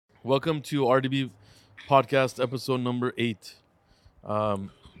Welcome to RDB Podcast, episode number 8.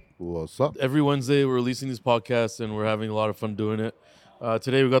 What's up? Every Wednesday, we're releasing these podcasts, and we're having a lot of fun doing it.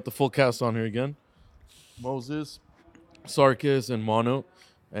 Today, we got the full cast on here again. Moses, Sarkis, and Mono.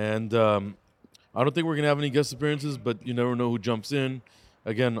 And I don't think we're going to have any guest appearances, but you never know who jumps in.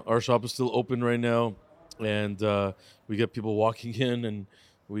 Again, our shop is still open right now, and we get people walking in, and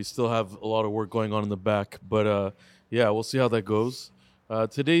we still have a lot of work going on in the back. But yeah, we'll see how that goes.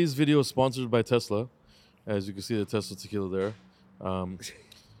 Today's video is sponsored by Tesla. As you can see, the Tesla Tequila there.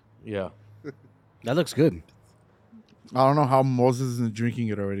 Yeah. That looks good. I don't know how Moses isn't drinking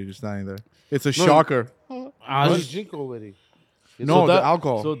it already, just standing there. It's a shocker. I drink already. No, that, the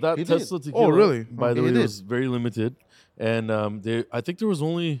alcohol. So that He Tesla did. Tequila, Oh, really? by the He way, did. was very limited. And I think there was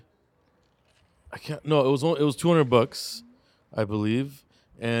only, it was $200, I believe.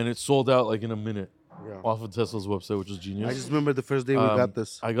 And it sold out like in a minute. Yeah. Off of Tesla's website, which is genius. I just remember the first day we got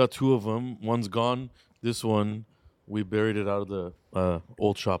this. I got 2 of them. One's gone. This one, we buried it out of the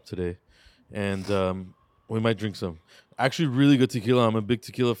old shop today. And we might drink some. Actually, really good tequila. I'm a big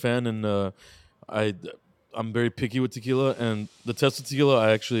tequila fan, and I'm very picky with tequila. And the Tesla Tequila,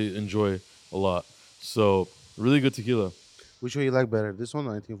 I actually enjoy a lot. So, really good tequila. Which one you like better? This one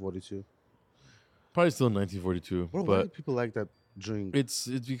or 1942? Probably still 1942. Bro, why do but people like that drink? it's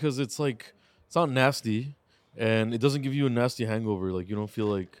because it's like, it's not nasty. And it doesn't give you a nasty hangover. Like, you don't feel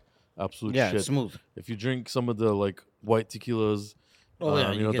like absolute Yeah, shit. it's smooth. If you drink some of the like white tequilas, Oh,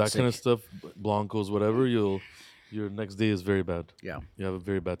 yeah, you know, get that kind of sick. stuff, Blancos, whatever, your next day is very bad. Yeah. You have a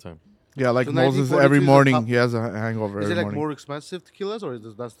very bad time. Yeah, like So Moses, 1942 every is the morning top- he has a hangover. Is every it like morning. more expensive tequilas or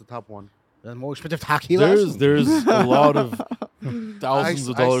that's the top one? That's more expensive tequilas. There's a lot of thousands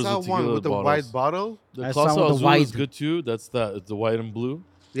of dollars I saw of tequila one with the bottles. white bottle. The I saw Clase one with the Azul is white- good too. That's the white and blue.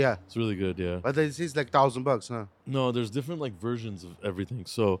 Yeah. It's really good, yeah. But it says like $1,000, huh? No, there's different like versions of everything.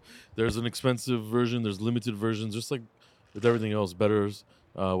 So there's an expensive version, there's limited versions, just like with everything else, betters,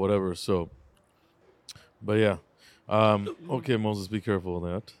 whatever. So, but yeah. Okay, Moses, be careful of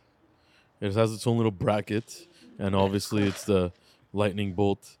that. It has its own little bracket, and obviously it's the lightning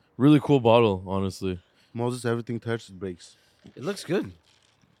bolt. Really cool bottle, honestly. Moses, everything touched breaks. It looks good.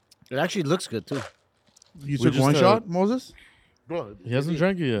 It actually looks good too. You We took just, one shot, Moses? Bro, He hasn't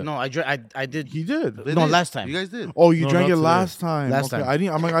drank it yet. No, I did. He did. they No, did. last time. You guys did. Oh, you No, drank not it today. last time. Last Okay.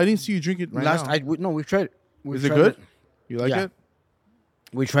 time. I didn't see you drink it right last. now. No, we've tried it. Is it good? You like Yeah. it?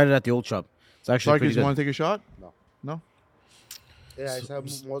 We tried it at the old shop. It's actually pretty Sarkis, good. want to take a shot? No. No? Yeah, I saw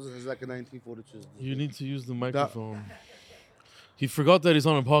Moses is like a 1942. You need to use the microphone. He forgot that he's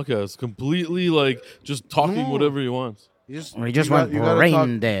on a podcast. Completely like just talking No. whatever he wants. You just, We just You got- went you gotta brain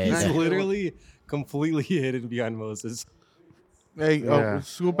talk- dead. Nice. It's literally completely hidden behind Moses. Hey, Yeah.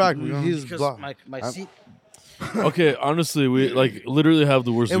 let's go back. We don't- He's Because blocked. my seat. Okay, honestly, we like literally have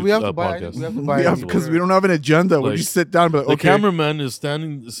the worst Hey, we have to podcast. buy. We have to buy. Yeah, because we don't have an agenda. We Like, just sit down and be like, The okay. cameraman is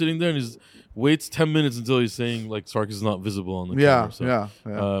sitting there, and he waits 10 minutes until he's saying like Sark is not visible on the Yeah, camera. So,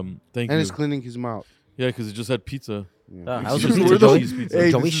 yeah. thank And you. he's cleaning his mouth. Yeah, because he just had pizza. How's the Just pizza, we're Joey? the- pizza.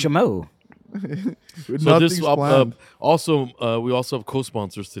 Hey, Joey this is- Schmo. Nothing's So this planned. also we also have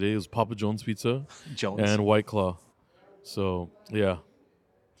co-sponsors today. It was Papa John's Pizza Jones. and White Claw. So yeah,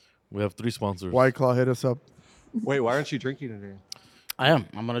 we have 3 sponsors. White Claw hit us up. Wait, why aren't you drinking today? I am.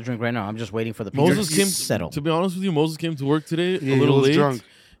 I'm gonna drink right now. I'm just waiting for the pizza Moses to came. settle. To be honest with you, Moses came to work today Yeah, a he little was late, drunk.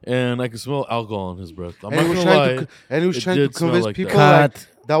 and I could smell alcohol on his breath. I'm And he not was gonna lie. trying to, and he was it trying to did smell convince like people that. like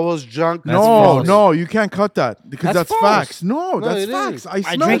that was drunk. That's No, false. no, you can't cut that because That's that's, false. facts. No, No, that's it facts. is. I I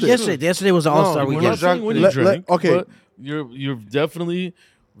smelled drank it. yesterday. Yesterday was the All Star No, We're we're not not weekend. saying when you Let- drank, okay. but you've definitely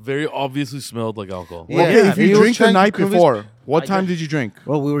very obviously smelled like alcohol. Yeah. Okay, if he you was drink the trying to night convince- before, what I time did. did you drink?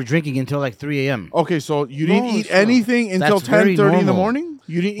 Well, we were drinking until like 3 a.m. Okay, so you didn't No, eat it's not. anything until That's very 10:30 in the normal. morning?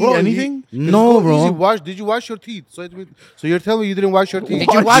 You didn't Bro, eat anything? No, bro. Did you wash your teeth? So you're telling me you didn't wash your teeth?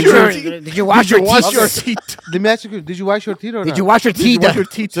 Did you Wash wash your your? teeth. Did you wash your wash teeth? your teeth? Let me ask you, did you wash your teeth or Did not? you wash your Did you teeth? wash your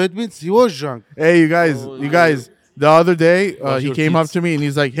teeth? So it means he was drunk. Hey, you guys, the other day, Wash he your came up teeth. to me and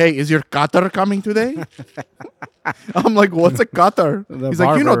he's like, "Hey, is your cutter coming today?" I'm like, "What's a cutter?" The He's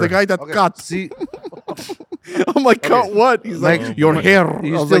like, "You know, barber. the guy that Okay, cuts." see, I'm like, "Cut what?" He's like, Like, "Your hair."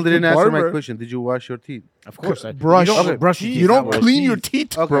 you I was still like, didn't "The answer my barber." question. Did you wash your teeth? Of course, I Brush. You don't brush your You teeth. don't that way. clean your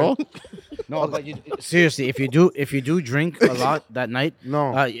teeth, Okay. bro. No, but seriously, if you do drink a lot that night,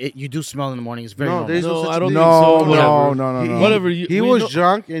 No. you do smell in the morning. It's very No, normal. there's No, such I a don't thing. think No, so. no, Whatever. no, no. Whatever. He we was know-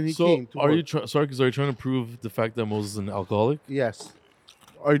 drunk and he So came. To are work. you Sarkis? Are you trying to prove the fact that Moses is an alcoholic? Yes,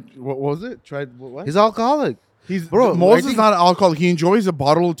 What was it? Tried what? he's alcoholic. He's Bro, I Moses is think- not an alcoholic. He enjoys a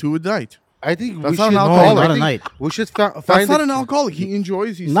bottle or two a night. I think That's we not should an alcoholic. not I a think night. We should find. That's not an alcoholic. He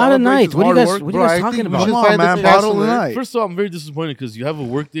enjoys. He Not a celebrates night. his What are you hard guys? work. What are bro, you guys I talking think we about? should Come on, find the man. Bottle counselor. tonight. First of all, I'm very disappointed because you have a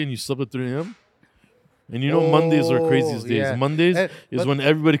work day and you slept at 3 a.m. And you know Mondays are craziest days. yeah. Mondays is but- when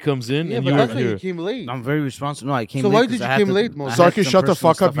everybody comes in Yeah, and but you that's weren't why you here. came late. I'm very responsible. No, I came So late. why 'cause did you I had came to- late, I Mo? had Sarkis, some shut the personal fuck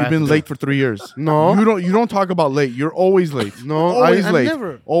up. stuff I You've had been to late do. for 3 years. No. You don't talk about late. You're always late. No, always I'm late.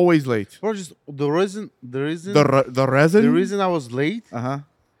 never. Always late. Bro, just the reason The resin. the reason I was late Uh-huh.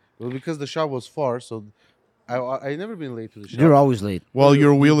 was because the shop was far. So I never been late to the shop. You're always late. Well,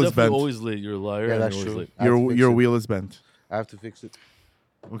 your You're wheel is definitely bent. always late. You're a liar. Yeah, and that's you're always true. late. I have to fix Your it. wheel is bent. I have to fix it.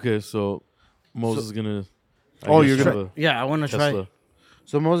 Okay, so Moses is gonna. I Oh, guess you're gonna- have a Yeah, I want to try. Tesla.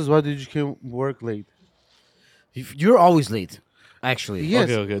 So Moses, why did you come work late? You're always late. Actually. Yes.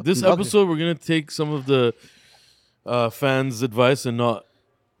 Okay. This Okay. episode, we're gonna take some of the fans' advice and not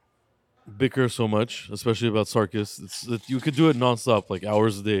bicker so much, especially about Sarkis. You could do it nonstop, like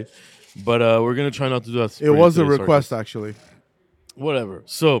hours a day, but we're gonna try not to do that. It was a request, actually. Whatever.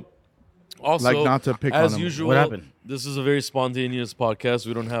 So, also, Like, not to pick as on him. usual, What happened? this is a very spontaneous podcast.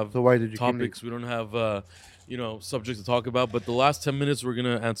 We don't have So why did you come late? topics. We don't have subjects to talk about. But the last 10 minutes, we're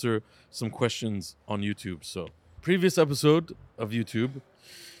gonna answer some questions on YouTube. So, previous episode of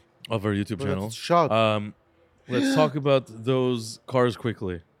our YouTube Bro, channel. that's shot. Let's talk about those cars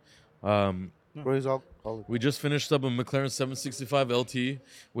quickly. Bro, he's all. We just finished up a McLaren 765 LT,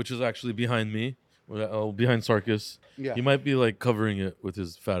 which is actually behind me, behind Sarkis. Yeah. He might be like covering it with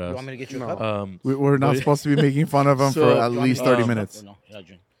his fat You ass. want me to get you a No. cup? We're not Wait. supposed to be making fun of him So, for at you want me least to get 30 you a cup minutes. or no? Yeah,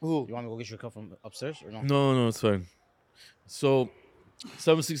 drink. Who? You want me to go get you a cup from upstairs or no? No, it's fine. So,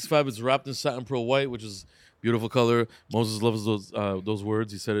 765 is wrapped in satin pearl white, which is beautiful color. Moses loves those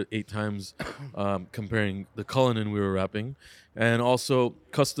words. He said it 8 times, comparing the Cullinan we were wrapping, and also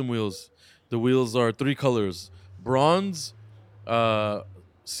custom wheels. The wheels are 3 colors: bronze,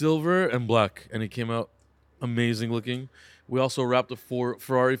 silver, and black, and it came out amazing looking. We also wrapped a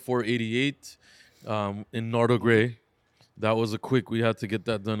Ferrari 488 in Nardo gray. That was we had to get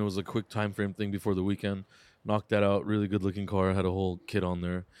that done. It was a quick time frame thing before the weekend. Knocked that out. Really good looking car. Had a whole kit on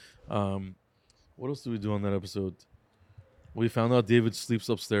there. What else did we do on that episode? We found out David sleeps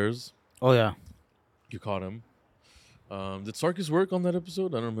upstairs. Oh yeah. You caught him. Did Sarkis work on that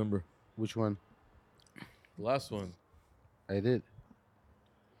episode? I don't remember. Which one? The last one. I did.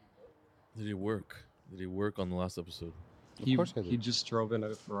 Did he work? Did he work on the last episode? He, course I did. he just drove in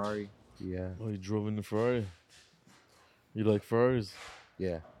a Ferrari. Yeah. Oh, he drove in the Ferrari. You like Ferraris?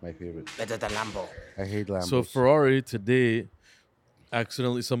 Yeah. My favorite. Better than Lambo. I hate Lambos. So Ferrari today,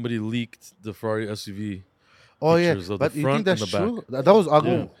 accidentally somebody leaked the Ferrari SUV. Oh yeah, pictures of the but you front think that's and the back. true? That was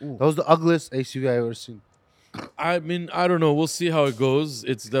ugly. Yeah. That was the ugliest SUV I ever seen. I mean, I don't know. We'll see how it goes.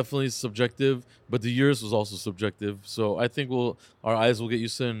 It's definitely subjective, but the yours was also subjective. So I think our eyes will get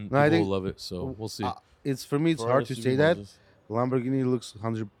used to it and No, I people think- will love it. So we'll see. It's for me. It's Ferrari hard to SUV say that. Moses. Lamborghini looks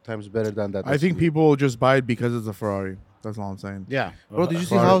 100 times better than that. I think SUV. people will just buy it because it's a Ferrari. That's all I'm saying. Yeah. Bro, did you see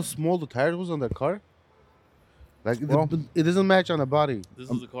Ferrari. how small the tires was on that car? Like Well- it doesn't match on the body. This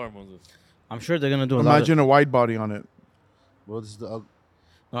is the car, Moses. I'm sure they're gonna do a lot. Imagine a wide body on it. Bro, this is the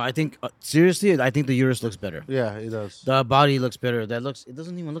No, I think seriously, I think the Urus looks better. yeah, it does. The body looks better. It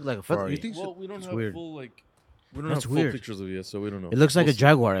doesn't even look like a But Ferrari. you think so? Well, we don't It's have weird. full we don't That's have full weird. pictures of it yet, so we don't know. It looks like We'll a see.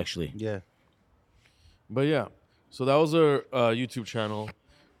 Jaguar actually. Yeah. But yeah, so that was our YouTube channel.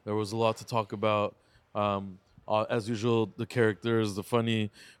 There was a lot to talk about. As usual, the characters, the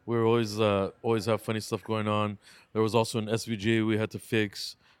funny. We always have funny stuff going on. There was also an SVJ we had to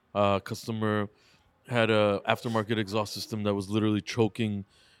fix. Customer had a aftermarket exhaust system that was literally choking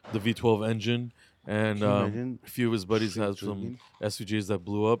the V12 engine, and Can you imagine? a few of his buddies had some choking? SVJs that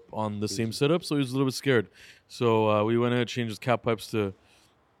blew up on the same setup, so he was a little bit scared. So we went ahead and changed his cap pipes to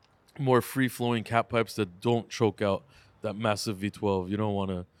more free-flowing cap pipes that don't choke out that massive V12. You don't want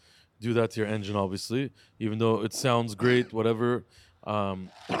to do that to your engine, obviously, even though it sounds great, whatever.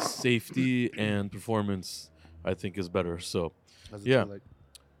 Safety and performance, I think, is better. So, That's Yeah. Like,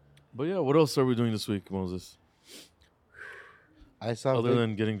 but yeah, what else are we doing this week, Moses? I saw. Other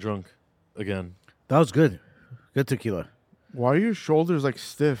than getting drunk again. That was good. Good tequila. Why are your shoulders like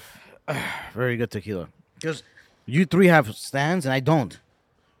stiff? Very good tequila. Because you 3 have stands and I don't.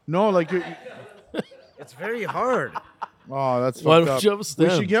 No, like you're. It's very hard. Oh, that's Why fucked don't up. you have a We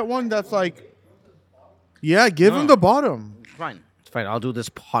stand? should get one that's like. Yeah, give him No. the bottom. It's fine. It's fine. I'll do this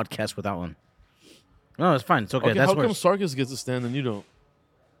podcast without one. No, it's fine. It's okay. Okay, That's how come worse. Sarkis gets a stand and you don't?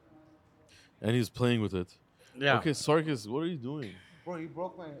 And he's playing with it. Yeah. Okay, Sarkis, what are you doing? Bro, you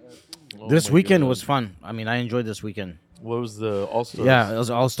broke my. Oh This my weekend God. was fun. I mean, I enjoyed this weekend. What was the All-Stars? Yeah, it was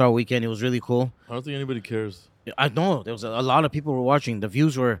an all-star weekend. It was really cool. I don't think anybody cares. I know there was a lot of people were watching. The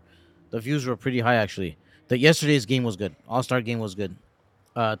views were The views were pretty high actually. Yesterday's game was good. All-Star game was good.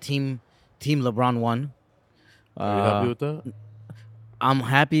 Team LeBron won. Are you happy with that? I'm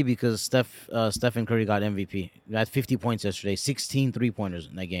happy because Stephen Curry got MVP. He got 50 points yesterday. 16 3-pointers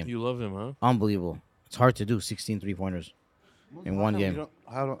in that game. You love him, huh? Unbelievable. It's hard to do 16 3-pointers in one game.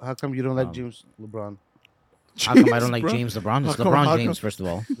 How come you don't like James LeBron? How come I don't like James LeBron? It's How LeBron come- James, first of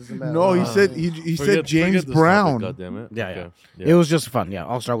all. Doesn't matter. No, he said he said James Brown. God damn it. Yeah, Okay. It was just fun. Yeah,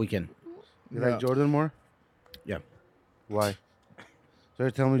 All-Star weekend. You Yeah. like Jordan more? Yeah. Why? So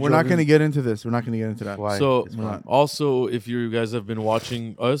you're telling me We're not Jordan- going to get into this. We're not going to get into that. Why? So It's We're fine. not. also, if you guys have been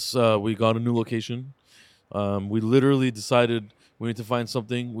watching us, we got a new location. We literally decided we need to find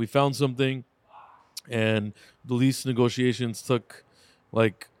something. We found something, and the lease negotiations took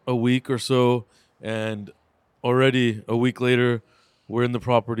like a week or so, and already a week later, we're in the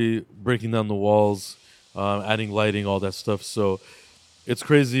property, breaking down the walls, adding lighting, all that stuff. So it's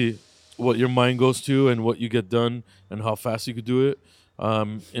crazy what your mind goes to and what you get done and how fast you could do it.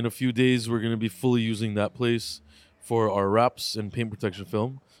 In a few days, we're going to be fully using that place for our wraps and paint protection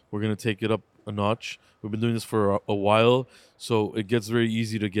film. We're going to take it up a notch. We've been doing this for a while, so it gets very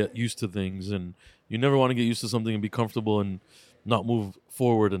easy to get used to things. And you never want to get used to something and be comfortable and not move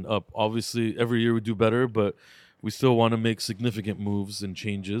forward and up. Obviously, every year we do better, but we still want to make significant moves and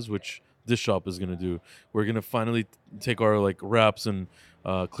changes, which this shop is going to do. We're going to finally take our like wraps and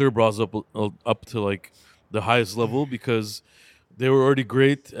clear bras up to like the highest level because they were already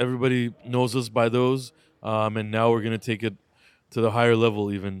great. Everybody knows us by those, and now we're going to take it to the higher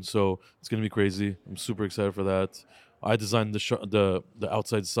level even. So it's going to be crazy. I'm super excited for that. I designed the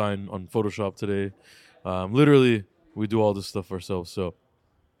outside sign on Photoshop today. Literally, we do all this stuff ourselves. So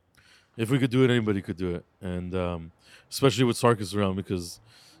if we could do it, anybody could do it. And especially with Sarkis around because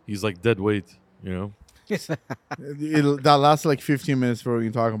he's like dead weight, you know? That lasts like 15 minutes before we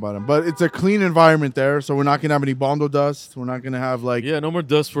can talk about him. But it's a clean environment there, so we're not going to have any Bondo dust. We're not going to have like... Yeah, no more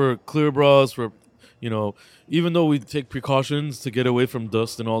dust for clear bras, for, you know, even though we take precautions to get away from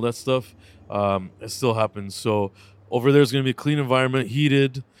dust and all that stuff, it still happens. So over there is going to be a clean environment,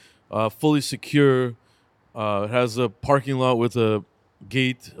 heated, fully secure. It has a parking lot with a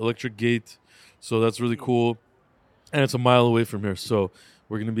gate, electric gate. So that's really cool. And it's a mile away from here. So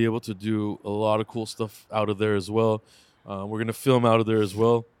we're going to be able to do a lot of cool stuff out of there as well. We're going to film out of there as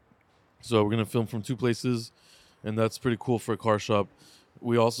well. So we're going to film from two places. And that's pretty cool for a car shop.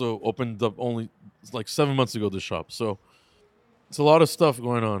 We also opened up only like 7 months ago, this shop. So it's a lot of stuff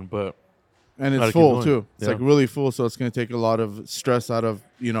going on, but And Gotta it's keep full going. too. It's Yeah. like really full, so it's going to take a lot of stress out of,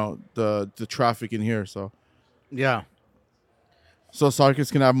 you know, the traffic in here. So Yeah.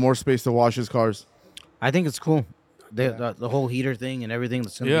 Sarkis can have more space to wash his cars. I think it's cool. The whole heater thing and everything.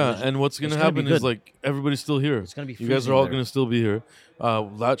 That's gonna yeah, be, and what's going it's to gonna be happen is good. like everybody's still here. It's gonna be You guys freezing are all there. going to still be here.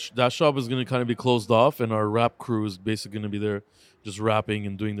 That shop is going to kind of be closed off, and our wrap crew is basically going to be there, just wrapping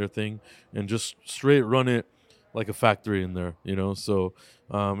and doing their thing, and just straight run it like a factory in there. You know, so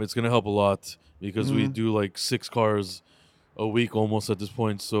it's going to help a lot because we do like 6 cars a week almost at this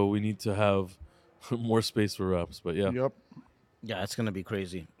point, so we need to have more space for wraps. But yeah, Yep. Yeah, it's gonna be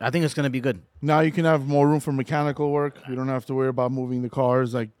crazy. I think it's gonna be good. Now you can have more room for mechanical work. You don't have to worry about moving the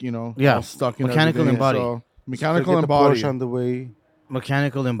cars, like, you know, Yeah. all stuck in Mechanical everything. and body. So, So mechanical get and the body. Porsche on the way.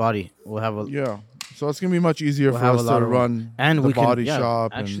 Mechanical and body. We'll have a Yeah. So it's going to be much easier we'll for have us a lot to of run and the we can body yeah,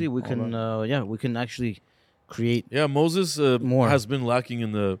 shop. Actually, and we all can that. we can actually create. yeah. Moses More. has been lacking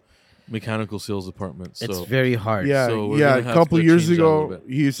in the mechanical sales department. So It's very hard. So Yeah, we're yeah. gonna A have couple to years change that a little ago,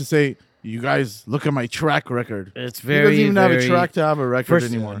 bit. he used to say, "You guys look at my track record." It's He very doesn't even have a very- track to have a record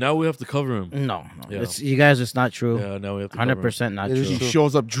First- anymore. Now we have to cover him. No, Yeah. it's you guys. It's not true. Yeah, now we have to cover him. 100% not It is true. He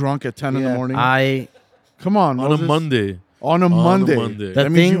shows up drunk at 10 in the Yeah. morning. I Come on, on a Moses. Monday. On a On a Monday. Monday. The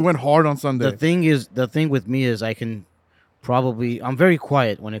That means you thing- went hard on Sunday. the thing with me is I can probably I'm very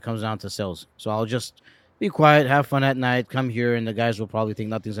quiet when it comes down to sales. So I'll just be quiet, have fun at night, come here, and the guys will probably think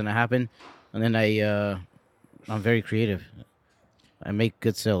nothing's gonna happen. And then I'm very creative. I make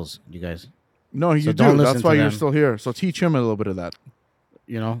good sales, you guys. No, you So do. don't That's listen why to you're them. still here. So teach him a little bit of that.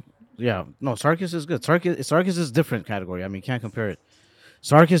 You know, yeah. No, Sarkis is good. Sarkis is different category. I mean, can't compare it.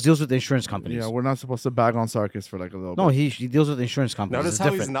 Sarkis deals with insurance companies. Yeah, we're not supposed to bag on Sarkis for like a little No, bit. he deals with insurance companies. Notice It's how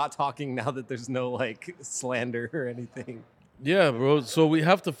different. he's not talking now that there's no like slander or anything. Yeah, bro. So we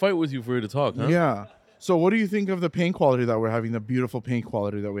have to fight with you for you to talk, huh? Yeah. So what do you think of the paint quality that we're having, the beautiful paint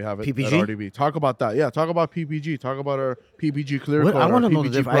quality that we have at PPG? RDB? Talk about that. Yeah, talk about PPG. Talk about our PPG clear What- coat, I our want to know the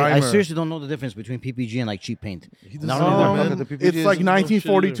PPG difference. I primer. seriously don't know the difference between PPG and like cheap paint. He doesn't No, know no, that, no, man. no, the PPG It's like is-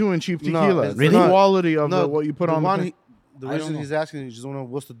 1942 in cheap No, tequila. it's The not. quality of No, what you put the on one the he- the I don't reason know. he's asking is just want to know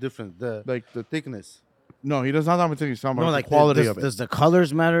what's the difference, the Like- thickness. No, he does not have he's talking No, about like the quality does, of it. does the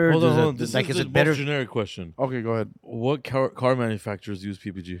colors matter? Hold Does on. it, This like is is the it better? most generic question. Okay, go ahead. What car manufacturers use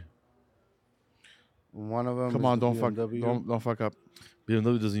PPG? One of them. Come is on, the don't fuck, BMW. don't fuck up.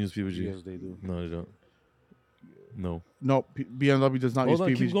 BMW doesn't use PPG. Yes, they do. No, they don't. No. No, BMW does not Hold on,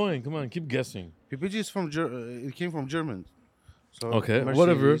 use keep PPG. going. Come on, keep guessing. PPG is from it came from Germans. So Okay, Mercedes,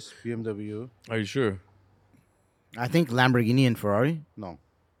 whatever. BMW. Are you sure? I think Lamborghini and Ferrari. No,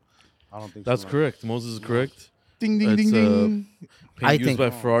 I don't think That's so. correct. Moses is correct. Ding ding It's, ding ding. Paint I used think- by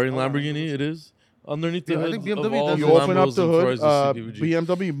Ferrari and Hold on, Lamborghini. It is underneath the Yeah, I hood think of BMW all does the You open up Lambos the and hood. Ferraris that see PPG.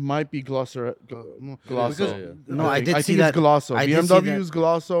 BMW might be Glosso. No, Glosso. because No, I did I see think that. it's Glosso. I did see BMW that. is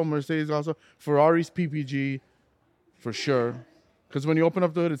Glosso. Mercedes Glosso. Ferrari's PPG, for sure. Because when you open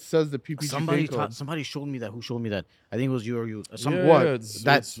up the hood, it says the PPG Somebody paint code. somebody showed me that. Who showed me that? I think it was you or you. Yeah, what? yeah,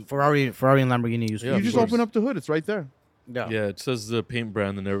 That Ferrari and Lamborghini used. Yeah, You of just course. open up the hood. It's right there. Yeah, it says the paint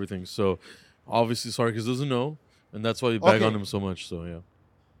brand and everything. So obviously Sarkis doesn't know, and that's why you bag Okay. on him so much. So yeah.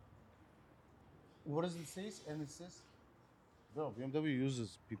 what does it say? And it says, no, BMW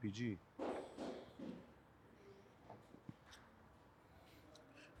uses PPG.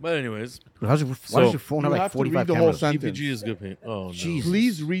 But anyways, Why does So, your phone have you like have to 45 read the whole cameras? sentence. PPG is good paint. Oh no. Jeez.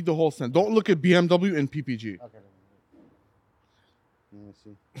 Please read the whole sentence. Don't look at BMW and PPG. Okay. Let me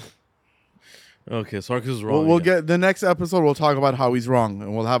see. Okay, Sarkis is wrong. We'll again. get the next episode. We'll talk about how he's wrong,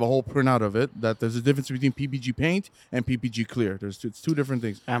 and we'll have a whole printout of it. That there's a difference between PPG paint and PPG clear. It's two different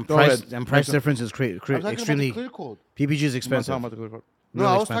things. And Go price ahead. and price Next- difference is I'm talking extremely. about the clear code. PPG is I'm not expensive. talking about the clear code. No, Really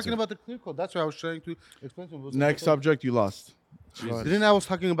I was expensive. talking about the clear code. That's why I was trying to explain to him. Next subject, you lost. Go ahead. Didn't I was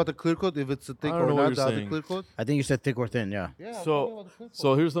talking about the clear code? If it's a thick I don't or know what not, you're the other saying. clear code? I think you said thick or thin. Yeah. Yeah. I was talking So about the clear code.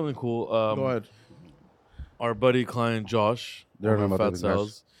 so here's something cool. Go ahead. Our buddy client Josh, They're over not Fat about the guys.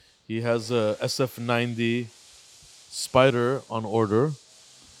 Sal's, he has a SF90 Spider on order.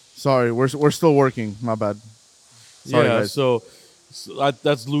 Sorry, we're still working. My bad. Sorry, yeah, guys. so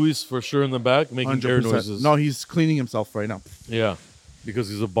that's Luis for sure in the back making air 100%. noises. No, he's cleaning himself right now. Yeah, because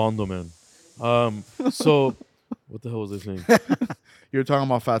he's a Bondo man. So what the hell was I saying? You're talking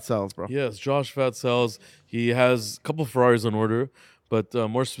about fat cells, bro. Yes, Josh Fat Cells. He has a couple Ferraris on order, but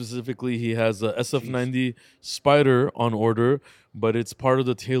more specifically, he has a SF90 Spider on order, but it's part of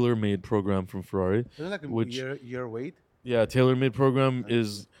the tailor-made program from Ferrari. Isn't it like a which- year wait? Yeah, tailor-made program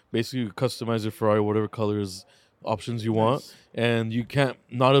is basically you customize your Ferrari, whatever colors, options you want, and you can't.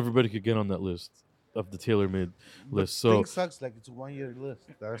 Not everybody could get on that list of the tailor-made list. So Thing sucks. Like it's a 1 year list.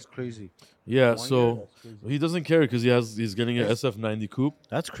 That's crazy. yeah, 1 year, so that's crazy. he doesn't care because he's getting an SF90 coupe,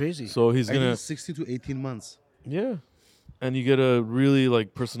 That's crazy. so he's I think gonna it's 16 to 18 months. yeah, and you get a really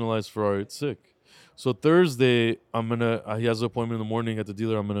like personalized Ferrari. It's sick. So Thursday, I'm gonna. He has an appointment in the morning at the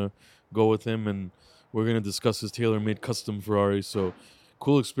dealer. I'm gonna go with him, and we're gonna discuss his tailor-made custom Ferrari. So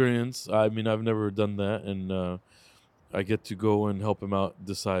cool experience. I mean, I've never done that, and I get to go and help him out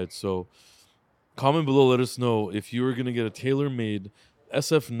decide. So comment below. Let us know if you were gonna get a tailor-made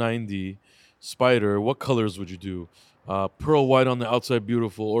SF90 Spider. What colors would you do? Pearl white on the outside,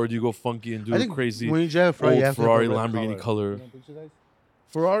 beautiful, or do you go funky and do I a think crazy when you drive a Ferrari, old you have to have Ferrari a red Lamborghini color? You don't think so, guys?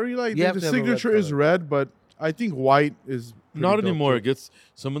 Ferrari, like You have the to have a red signature is color. red, but I think white is pretty Not dope, anymore. too. It gets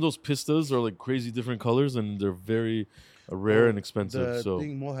some of those pistas are like crazy different colors, and they're very rare and expensive. The So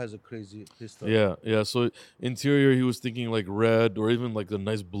thing more has a crazy pistol. yeah. So interior, he was thinking like red or even like a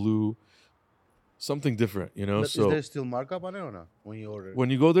nice blue, something different, you know. But So is there still markup on it or not when you order? when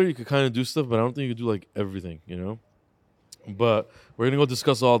you go there, you could kind of do stuff, but I don't think you could do like everything, you know. But we're gonna go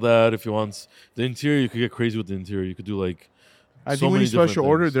discuss all that if you want. The interior, you could get crazy with the interior. You could do like I so think when many you special different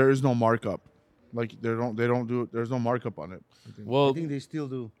order, things. there is no markup. Like they don't do. There's no markup on it. I Well, think they still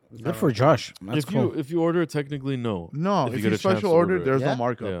do. Good for Josh. That's if cool. you order, technically no. No, If if you get you a chance special to order, order it. there's Yeah? no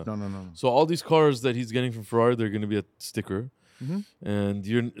markup. Yeah. No. So all these cars that he's getting from Ferrari, they're going to be a sticker, Mhm. and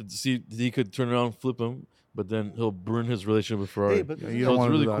he could turn around, and flip them, but then he'll burn his relationship with Ferrari. Hey, but Yeah, isn't you So don't it's wanna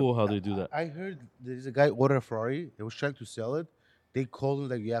do really that. cool how they do that. I heard there's a guy ordered a Ferrari. They was trying to sell it. They called him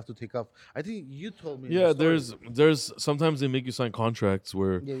like you have to take off. I think you told me. the Yeah, story. there's sometimes they make you sign contracts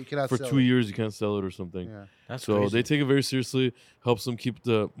where Yeah, you cannot for sell 2 it. years you can't sell it or something. Yeah. That's So crazy. they take it very seriously, helps them keep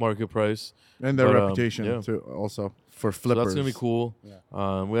the market price. And their But, reputation yeah. too, also for So flippers. that's gonna be cool.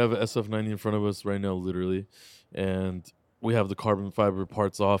 Yeah. We have a SF90 in front of us right now, literally, and we have the carbon fiber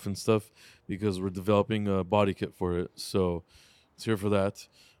parts off and stuff because we're developing a body kit for it. So it's here for that.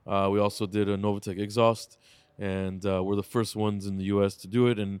 We also did a Novatec exhaust, and we're the first ones in the U.S. to do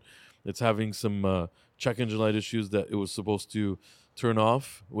it, and it's having some check engine light issues that it was supposed to turn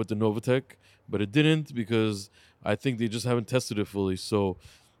off with the Novatec, but it didn't because I think they just haven't tested it fully. So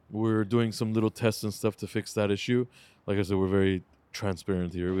we're doing some little tests and stuff to fix that issue. Like I said, we're very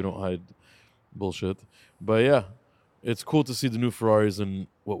transparent here. We don't hide bullshit. But yeah, it's cool to see the new Ferraris and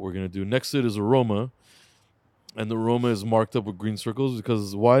what we're gonna do. Next to it is a Roma, and the Roma is marked up with green circles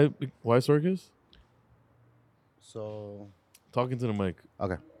because why? Why Sarkis? So Talking to the mic.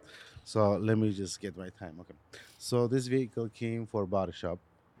 okay. So let me just get my time. Okay. So this vehicle came for body shop.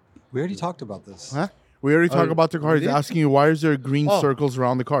 We already talked about this. Huh? We already talked Oh, about the car. He's did? asking you why is there green Oh. circles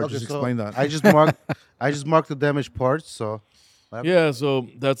around the car? Okay, Just so explain that. I just marked the damaged parts. So Yeah, so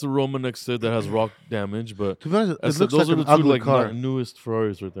that's a Roma next to it that has rock damage, but to be honest, I it said looks those like are an the two ugly like car. newest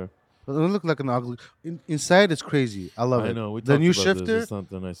Ferraris right there. It doesn't look like an ugly. Inside it's crazy. I love I it. know. We The talked new about shifter, This. It's not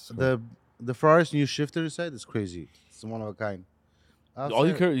the nicest car. the Ferrari's new shifter inside is crazy. It's one of a kind. All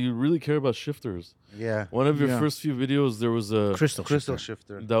you really care about shifters. Yeah. One of your Yeah. first few videos, there was a Crystal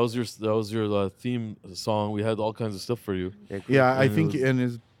Shifter. that was your theme song. We had all kinds of stuff for you. Yeah, I And it think was- in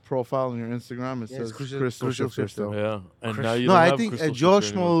his profile on your Instagram it Yeah, says it's Crystal Crystal Shifter. Shifter. still. Yeah, and Chris- now you no, don't I have think Crystal Josh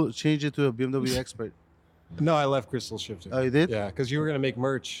Shifter anymore. will change it to a BMW Expert. No, I left Crystal Shifter. Oh, you did? Yeah, because you were gonna make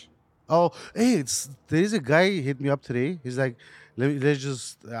merch. Oh, hey, there is a guy hit me up today. He's like,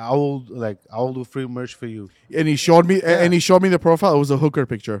 I will do free merch for you. And he showed me Yeah. and he showed me the profile. It was a hooker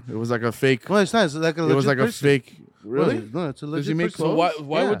picture. It was like a fake. No, it's not. It's like a It was legit like a person. fake. No, Really? No, it's a legit he make person. So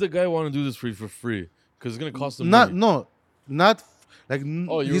why Yeah. would the guy want to do this for free? Because it's gonna cost him Not money. no, not like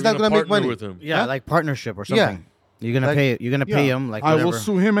Oh, you he's were not gonna make partner money. with him. Yeah, Huh? like partnership or Yeah. something. You're gonna Like- pay. You're gonna pay Yeah. him like I whatever. will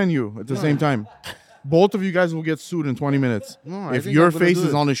sue him and you at the same time. Both of you guys will get sued in 20 minutes. No, I if think your I'm gonna face do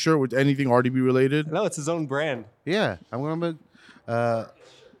is it. on a shirt with anything RDB related, No, it's his own brand. Yeah, I'm gonna make.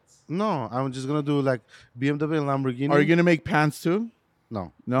 No, I'm just gonna do like BMW and Lamborghini. are you gonna make pants too?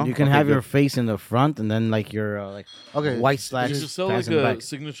 No. No. You can Okay, have your good. face in the front and then like your like Okay. white You slacks should sell pants like in the a back.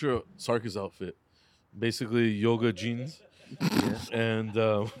 signature Sarkis outfit, basically yoga jeans, and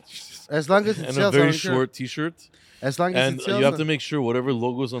As long as it and a sells, I very don't care. short T-shirt. As long as And it sells, you have to make sure whatever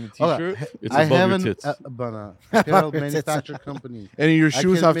logo is on the Okay, T-shirt, it's I above have your an tits. apparel manufacturer company. And your I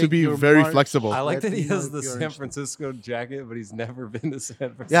shoes can have to make be your very mark- flexible. I like Let that he me know has if the you're San interested. Francisco jacket, but he's never been to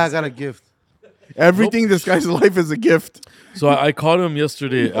San Francisco. Yeah, I got a gift. Everything this guy's life is a gift. So I caught him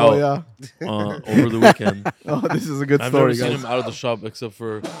yesterday Oh out yeah. over the weekend. Oh, this is a good I've story, never seen guys. him out of the shop except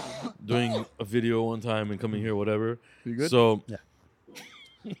for doing a video one time and coming here, whatever. You good? So,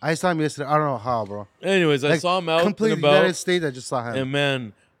 I saw him yesterday. I don't know how, bro. anyways, I Like, saw him out and completely about, United States. I just saw him. and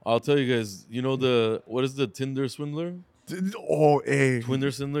man, I'll tell you guys. You know what is the Tinder swindler? Oh, hey.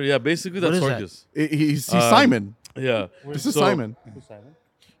 Tinder swindler? Yeah, basically What that's is that? Sarkis. He's Um, Simon. Yeah. This is so- Simon.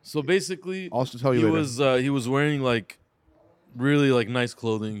 So basically, I'll tell you he later. was he was wearing like really like nice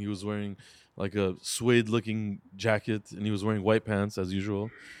clothing. He was wearing like a suede looking jacket, and he was wearing white pants as usual,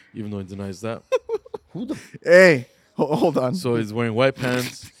 even though he denies that. Hey, hold on. So he's wearing white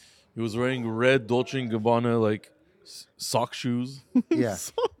pants. He was wearing red Dolce and Gabbana like sock shoes. Yeah.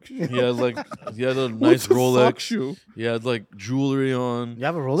 He had a What's nice a sock Rolex. shoe? He had like jewelry on. You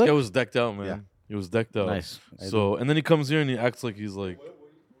have a This guy Rolex? was decked out, man. Yeah. He was decked out. Nice. So and then he comes here and he acts like he's like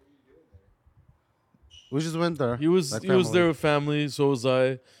We just went there. he was Like he was family. there with family. So was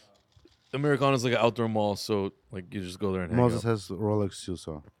I. Americana's like an outdoor mall, so like you just go there and hang Moses out. has Rolex too,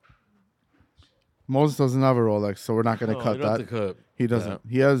 so. Moses doesn't have a Rolex, so we're not going to No, cut you don't have that. to cut. He doesn't.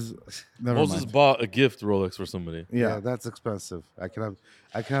 He has. Never Moses mind. bought a gift Rolex for somebody. Yeah. Yeah. That's expensive. I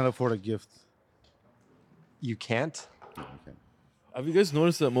cannot afford a gift. You can't. Have you guys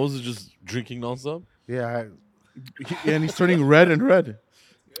noticed that Moses is just drinking nonstop? Yeah. And he's turning red and red.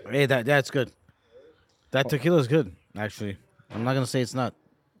 Hey, that's good. That tequila is good, actually. I'm not gonna say it's not.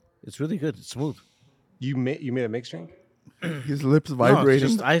 It's really good. It's smooth. You made a mixed drink. His lips No, it's vibrating.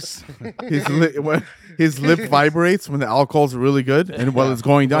 just ice. His lip vibrates when the alcohol's really good, and while it's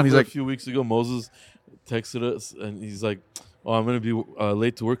going down, he's Remember like, a few weeks ago, Moses texted us and he's like, "Oh, I'm gonna be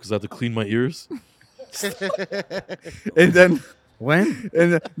late to work because I have to clean my ears." and then, When?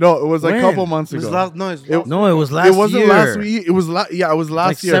 no, it was like a When? couple months It was ago. last, no, it's It- last, No, it was last It wasn't year. last week. It was it was last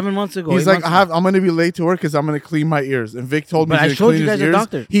like year. 7 months ago. He's 8 like, months ago. I'm gonna be late to work because I'm gonna clean my ears. And Vic told me But he's I gonna showed clean you his guys a ears.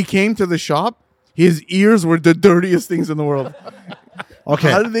 doctor. He came to the shop. His ears were the dirtiest things in the world. Okay.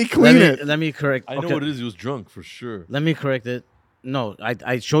 How did they clean it? Let me correct. I know okay. what it is. He was drunk for sure. Let me correct it. No,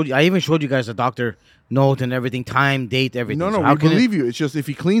 I showed you. I even showed you guys the doctor note and everything, time, date, everything. No, So no, how we can believe you. It's just if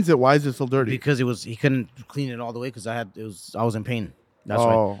he cleans it, why is it so dirty? because he couldn't clean it all the way because I was in pain. That's Oh,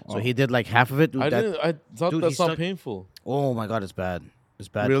 why. So oh. he did like half of it. Dude, I thought dude, that's he not stuck- painful. Oh my god, it's bad. It's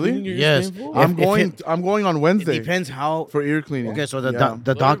bad. Really? Cleaning your ears Yes. painful? If- I'm going on It Wednesday depends how. for ear cleaning. Okay, so the Yeah.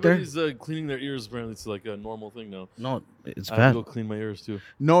 the doctor. Everybody's cleaning their ears. Apparently, it's like a normal thing now. No, it's I have bad. to go clean my ears too.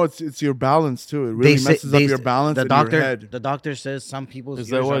 No, it's your balance too. It really messes up your balance The and doctor, your head. The doctor says some people's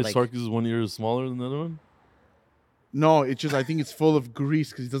Is ears that why are like, Sarkis' one ear is smaller than the other one? No, it's just I think it's full of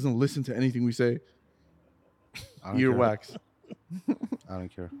grease because he doesn't listen to anything we say. I don't care. Earwax. I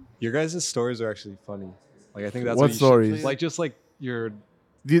don't care. Your guys' stories are actually funny. Like I think that's What what you should- stories? like just like your.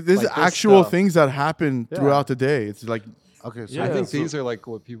 This is Like this actual stuff. things that happen Yeah. throughout the day. It's like, Okay, so Yeah, I think so- these are like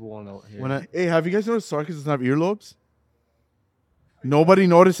what people want to hear. when I hey, have you guys noticed Sarkis doesn't have earlobes? Nobody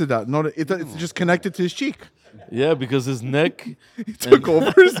notices that. No, it's just connected to his cheek. Yeah, because his neck, He took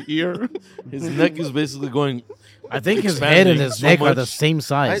over his ear. his neck is basically going. I think his head and Expanding his so neck are the much. same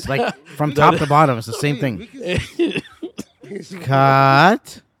size. Like from top to bottom, it's the same thing.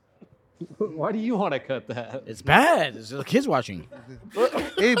 Cut. Why do you want to cut that? It's bad. It's the kids watching.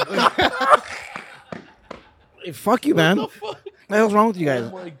 Hey, Hey, fuck you, man. What the hell's wrong with you guys?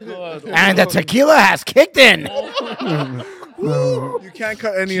 Oh my god! And the tequila has kicked in. You can't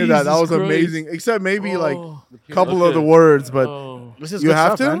cut any of that. That Jesus was Christ. amazing. Except maybe like Oh, a couple of okay. the words, but Oh. This is you good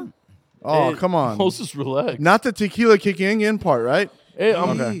have stuff, to. man. Oh, Hey, come on. Moses, relax. Not the tequila kicking in part, right? Hey,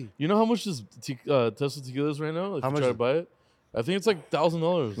 Okay. you know how much this Tesla Tequila is right now? If How you much try is to buy it, I think it's like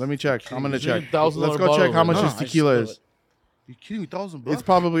 $1,000. Let me check. I'm gonna It's like check. $1,000 Let's go check how bottle much right this now. I just tequila feel is. you kidding me? $1,000 It's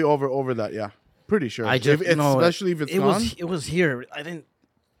probably over that. Yeah, pretty sure. I just especially if it's it gone. was here. I didn't.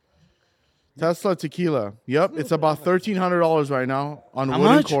 Tesla Tequila. Yep, it's about $1,300 right now on How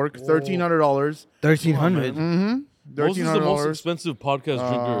wooden much? cork. $1,300. 1,300. Mm-hmm. Moses is the most $1,300. expensive podcast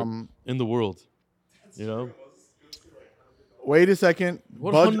drinker in the world. You know? Wait a second.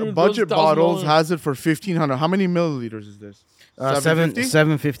 100 Budget $1,000. bottles has it for 1,500. How many milliliters is this?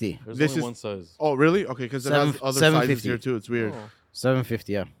 750. There's This only is- one size. Oh, really? Okay, because it has Seven- other 750. sizes here too. It's weird.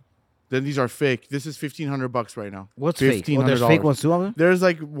 750. Yeah. Then these are fake. This is $1,500 right now. What's fake? Oh, there's fake ones too. Of them? There's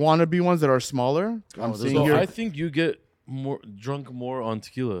like wannabe ones that are smaller. I'm there's seeing So here. I think you get more drunk more on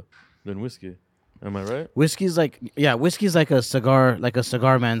tequila than whiskey. Am I right? Whiskey's like a cigar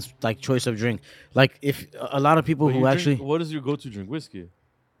man's like choice of drink. Like if a lot of people But you who drink- actually what is your go-to drink? Whiskey.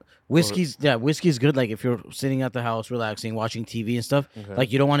 whiskey's good. Like if you're sitting at the house relaxing, watching TV and stuff. Okay.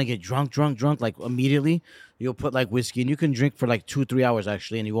 Like you don't want to get drunk like immediately. You'll put like whiskey and you can drink for like 2-3 hours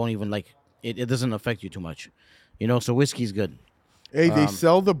actually, and you won't even like it doesn't affect you too much. You know, so whiskey's good. Hey, they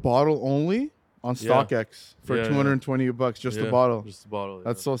sell the bottle only on Yeah. StockX for Yeah, yeah. $220, just the bottle. Just the bottle. Yeah.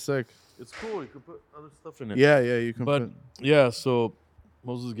 That's so sick. It's cool. You can put other stuff in it. Yeah, you can. But yeah, so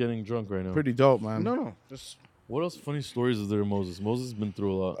Moses is getting drunk right now. pretty dope, man. No, just What else funny stories is there, Moses? Moses has been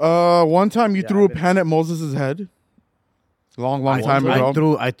through a lot. One time you Yeah, threw a I've been- pen at Moses' head. Long time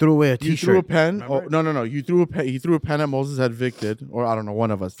ago. I threw away a You T-shirt. threw a pen. Remember? Oh, no. You threw a pen. He threw a pen at Moses' head. Vic did, or I don't know.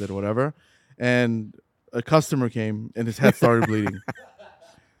 One of us did, or whatever. And a customer came, and his head started bleeding.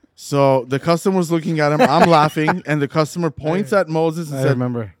 So the customer was looking at him. I'm laughing, and the customer points at Moses and I said,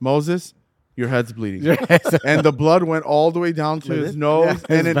 remember. "Moses, your head's bleeding." And the blood went all the way down to Like his this? nose Yeah, and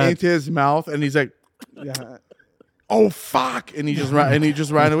it's then bad. into his mouth, and he's like, "Oh fuck!" And he just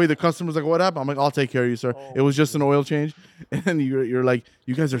ran away. The customer's like, "What happened?" I'm like, "I'll take care of you, sir. It was just an oil change." And you're like,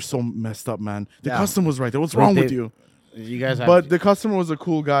 "You guys are so messed up, man. The Yeah. customer was right there. What's But wrong with they- you?" You guys have But the customer was a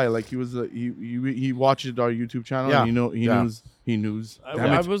cool guy. Like he was, he watched our YouTube channel. Yeah. And he Yeah. knows. I,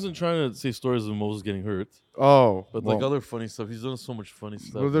 Damn I it. wasn't trying to say stories of Moses getting hurt, Oh, but well, like other funny stuff. He's done so much funny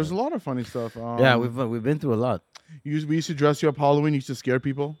stuff. well, there's a man. lot of funny stuff. yeah, we've been through a lot. we used to dress you up Halloween. Used to scare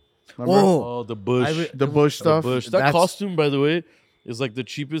people. Remember? Oh, the bush. I re- The bush The stuff. bush. That That's- costume, by the way, is like the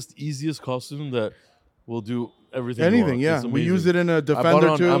cheapest, easiest costume that will do everything. you Anything, want. yeah. It's We use amazing. it in a I bought it Defender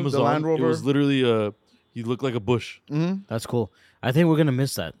on too, the Amazon. Land It Rover. was literally he looked like a bush. That's cool. I think we're gonna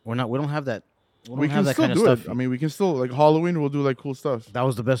miss that. We don't have that. We don't have can that still kind of do stuff. it. I mean, we can still like Halloween. We'll do like cool stuff. That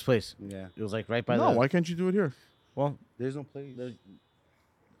was the best place. Yeah. It was like right by No, the. why can't you do it here? Well, There's no place.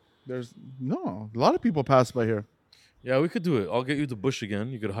 There's no. A lot of people pass by here. Yeah, we could do it. I'll get you the bush again.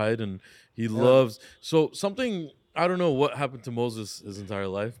 You could hide, and he loves. So something I don't know what happened to Moses his entire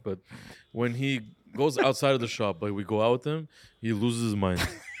life, but when he goes outside of the shop, like we go out with him, he loses his mind.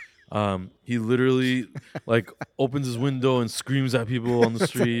 He literally like opens his window and screams at people on the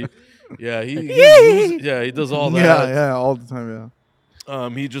street. Yeah, he does all that. Yeah, all the time. Yeah.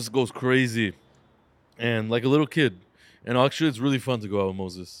 He just goes crazy, and like a little kid. And actually, it's really fun to go out with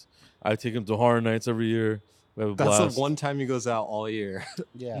Moses. I take him to horror nights every year. We have a That's blast. the one time he goes out all year.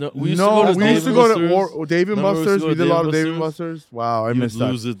 Yeah. No, We used to go to Dave and Buster's. Dave and Remember we used to Buster's. go We to did a Dave lot of and Dave and Buster's? Buster's. Wow, I You'd missed that.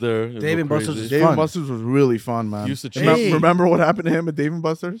 lose it there. It'd Dave go and Buster's crazy. is Dave fun. and Buster's was really fun, man. Used to cheat. Hey. Remember what happened to him at Dave and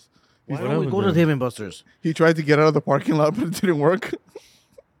Buster's? why What don't we happened go to there? Dave and Buster's? He tried to get out of the parking lot, but it didn't work.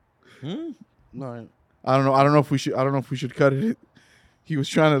 No. I don't know if we should cut it. He was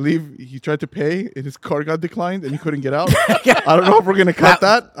trying to leave. He tried to pay, and his car got declined, and he couldn't get out. I don't know if we're gonna cut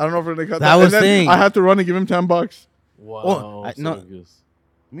that. I don't know if we're gonna cut that. That was And then thing. I had to run and give him $10. Wow. Oh, so no. good.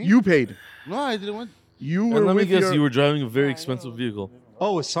 Me? You paid. No, I didn't want. You were And let me with guess, your... you were driving a very expensive vehicle.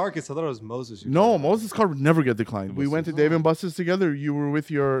 Oh, it's Sarkis. I thought it was Moses. No, Moses' car would never get declined. We went to Dave and Buster's together. You were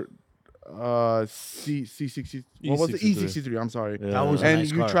with your C60. What was it? E63. E63. I'm sorry. Yeah. That was a And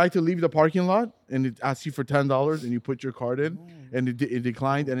nice you car. tried to leave the parking lot, and it asked you for $10, and you put your card in, and it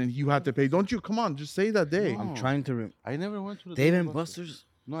declined, and then you had to pay. Don't you? Come on, just say that day. I'm trying to. I never went to the Dave and Buster's.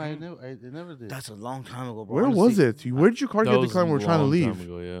 No, I never did. That's a long time ago, bro. Where was it? Where did your car That get was declined? a We were trying to long leave. time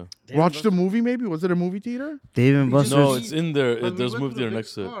ago, yeah. Dave and Watch the Buster's? movie, maybe? Was it a movie theater? Dave and Buster's. No, it's in there. But we There's a went movie to theater the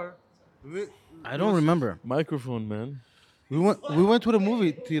next to it. car. I don't remember. Microphone, man. We went to the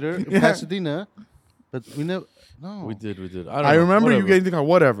movie theater in Pasadena, but we never. No, We did. I don't I know. remember you Whatever. getting declined.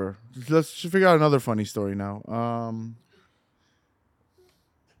 Whatever. Let's just figure out another funny story now.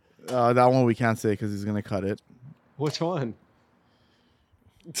 That one we can't say because he's going to cut it. Which one?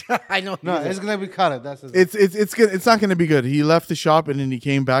 I know. No, it's gonna be cut. That's It's not gonna be good. He left the shop and then he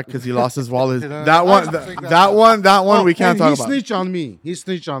came back because he lost his wallet. No, That one, I think that one we can't talk He about snitched on me. He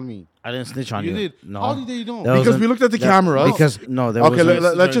snitched on me. I didn't snitch on you. You did. No. How did they know? That because wasn't- we looked at the that- cameras. Because no, there Okay,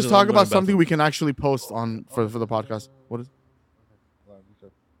 was. let's just talk about bathroom. something we can actually post on for the podcast. What is?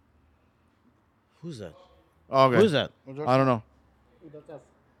 Who's that? Oh, okay. Who's that? I don't know.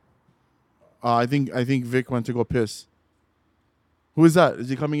 I think Vic went to go piss. Who is that? Is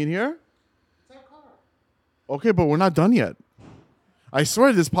he coming in here? Okay, but we're not done yet. I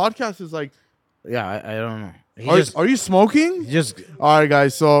swear this podcast is like. Yeah, I don't know. He Are you smoking? just All right,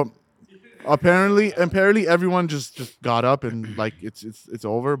 guys. So apparently everyone just got up and like it's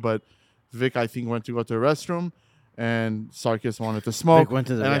over. But Vic, I think, went to go to the restroom, and Sarkis wanted to smoke. Vic went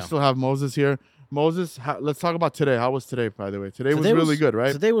to the- and I yeah. still have Moses here. Moses, let's talk about today. How was today, by the way? Today was Today really good,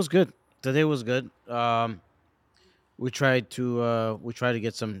 right? Today was good. Today was good. We tried to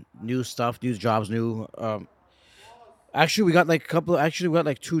get some new stuff, new jobs, new. Actually, we got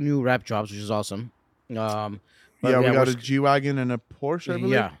like two new rap jobs, which is awesome. But Yeah, we got we're a G-Wagon and a Porsche, I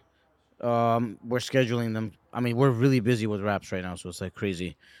believe. Yeah. We're scheduling them. I mean, we're really busy with raps right now, so it's like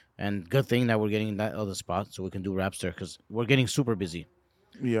crazy. And good thing that we're getting that other spot so we can do raps there because we're getting super busy.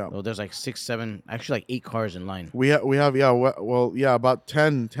 Yeah. So there's like 6, 7, actually like 8 cars in line. We have about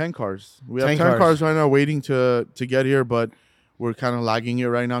 10 cars. We have 10 10 cars cars right now waiting to get here, but we're kind of lagging it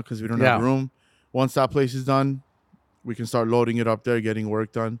right now because we don't have Yeah. room. Once that place is done, we can start loading it up there, getting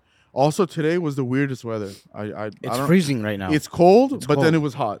work done. Also, today was the weirdest weather. I It's don't- freezing right now. It's cold, It's but then cold. it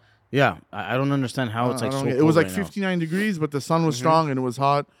was hot. Yeah, I don't understand how it's I like don't so get- cold it was like right now. 59 degrees, but the sun was strong and it was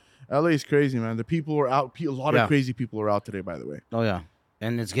hot. LA is crazy, man. The people were out. A lot Yeah. of crazy people were out today, by the way. Oh yeah,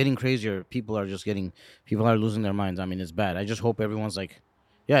 and it's getting crazier. People are losing their minds. I mean, it's bad. I just hope everyone's like,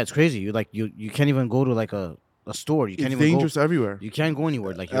 yeah, it's crazy. You can't even go to like a store. You can't It's even dangerous everywhere. You can't go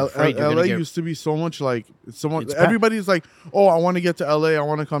anywhere. Like you're afraid you're LA gonna get. used to be so much like It's bad. everybody's like, oh, I want to get to LA. I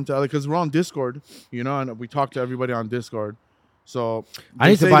want to come to LA because we're on Discord, and we talk to everybody on Discord. So I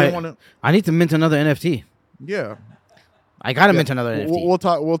they need to say buy. they wanna- I need to mint another NFT. yeah. I gotta Yeah. mint another NFT.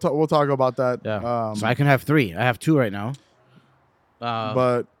 We'll talk about that. Yeah. So I can have 3. I have 2 right now.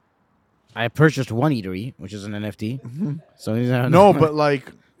 But I purchased one eatery, which is an NFT. So no, but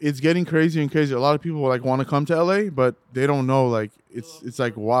like it's getting crazier and crazier. A lot of people like want to come to LA, but they don't know like it's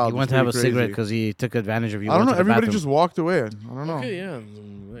like wild. he went It's to have a pretty cigarette crazy. because he took advantage of you. I don't going know. to the Everybody bathroom. just walked away. I don't know. Okay, yeah,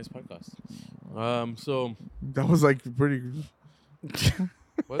 nice podcast. So That was like pretty.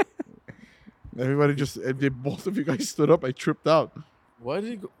 what? Everybody both of you guys stood up. I tripped out. Why did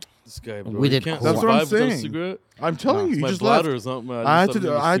he go? This guy, bro. We he did can't cool. That's what I'm survive without a saying. cigarette. I'm telling you, It's you my just bladder left. or something. I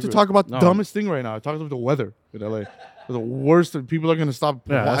had to talk about the No. dumbest thing right now. I talked about the weather in LA. The worst. People are gonna stop.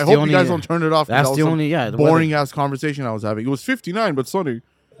 Yeah, I that's hope the you only- guys don't turn it off. 'cause That's that was the some only the boring ass conversation I was having. It was 59, but sunny.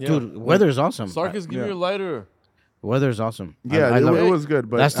 Dude, weather is awesome. Sarkis, give me your lighter. Weather is awesome. Yeah, I love it was good.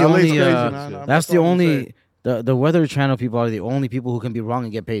 But That's the LA's only. crazy, man. That's the all I'm only. saying. The Weather Channel people are the only people who can be wrong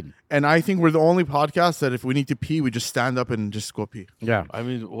and get paid. And I think we're the only podcast that if we need to pee, we just stand up and just go pee. Yeah. I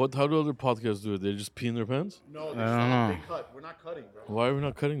mean, how do other podcasts do it? They just pee in their pants? No, I don't know. cut. We're not cutting, bro. Why are we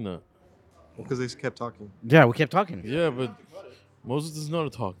not cutting that? Because they kept talking. Yeah, we kept talking. Yeah, but Moses does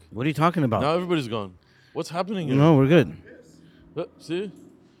not talk. What are you talking about? Now everybody's gone. What's happening here? No, we're good. See?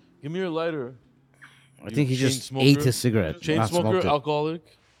 Give me your lighter. I think he chain just smoker? ate his cigarette. Chain not smoker, smoked it.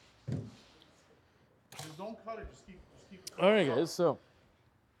 alcoholic. Don't cut it. Just keep All right, guys. So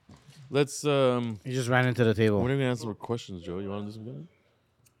let's. He just ran into the We're table. gonna answer some questions, Joe. You want to do something?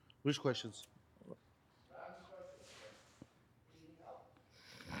 Which questions?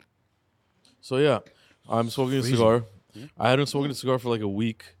 So yeah, I'm smoking a cigar. I hadn't smoked a cigar for like a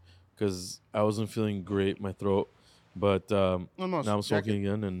week because I wasn't feeling great, my throat. But now I'm smoking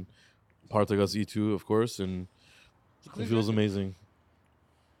again, and Partagas E2, of course, and it feels amazing.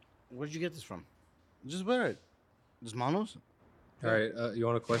 Where'd you get this from? Just wear it. Just monos? All right, you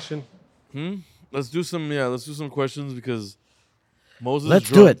want a question? Let's do some questions because Moses Let's is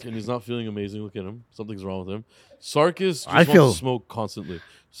do drunk it. and he's not feeling amazing. Look at him. Something's wrong with him. Sarkis just I wants feel- to smoke constantly.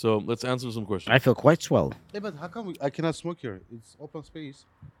 So let's answer some questions. I feel quite swell. Hey, but how come I cannot smoke here? It's open space.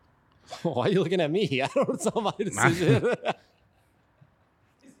 Why are you looking at me? I don't know. It's not my decision.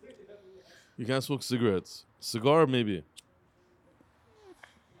 You can't smoke cigarettes. Cigar, maybe.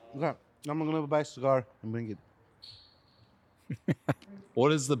 Okay, I'm gonna buy a cigar and bring it.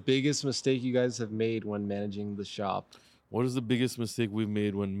 What is the biggest mistake you guys have made when managing the shop? What is the biggest mistake we've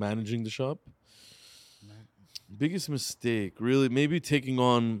made when managing the shop? Biggest mistake, really, maybe taking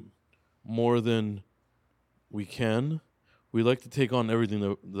on more than we can. We like to take on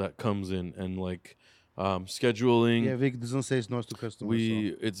everything that comes in, and like scheduling. Yeah, Vic doesn't say no to customers.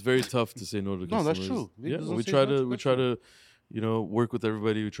 so. It's very tough to say no to customers. No, that's true. Vic Yeah, doesn't we say try no to to we try customers. to work with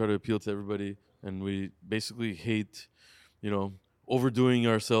everybody. We try to appeal to everybody, and we basically hate overdoing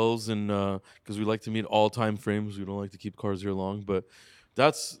ourselves, and because we like to meet all time frames. We don't like to keep cars here long, but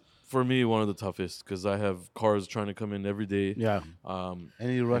that's for me one of the toughest because I have cars trying to come in every day. Yeah. And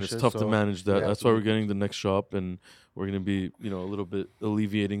he And rushes. it's tough to so manage that. we have That's to why we're make- getting the next shop, and we're going to be, a little bit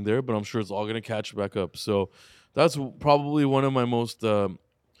alleviating there. But I'm sure it's all going to catch back up. So that's probably one of my most the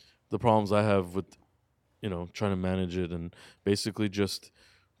problems I have with, trying to manage it and basically just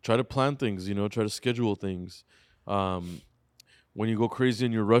try to plan things. Try to schedule things. When you go crazy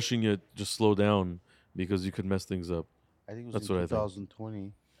and you're rushing it, just slow down because you could mess things up. I think it was That's in what I think.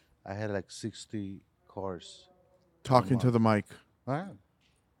 2020. I had like 60 cars. Talking to the mic. Ah,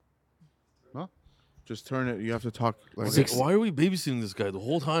 Just turn it. You have to talk like Okay, why are we babysitting this guy the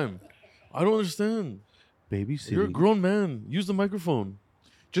whole time? I don't understand. babysitting. You're a grown man. Use the microphone.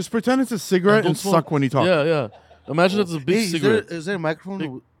 Just pretend it's a cigarette don't and smoke. suck when you talk. Yeah, yeah. Imagine that's a big Hey, cigarette. is there a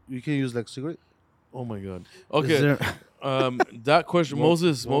microphone you can use like cigarette? Oh my god. Is Okay. there- That question, What-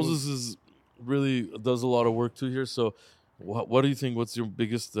 Moses. what was- Moses is really does a lot of work too here. So, what do you think? What's your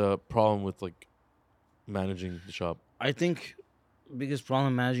biggest problem with like managing the shop? I think biggest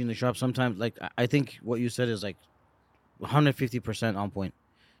problem managing the shop sometimes, like I think what you said is like 150% on point,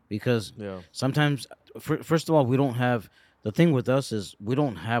 because Yeah. sometimes first of all, we don't have, the thing with us is we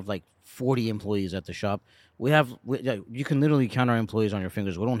don't have like 40 employees at the shop. You can literally count our employees on your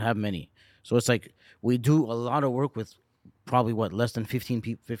fingers. We don't have many, so it's like we do a lot of work with probably less than 14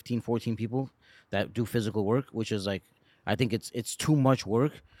 people that do physical work, which is like, I think it's too much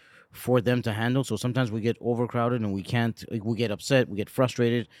work for them to handle. So sometimes we get overcrowded and we can't, like, we get upset, we get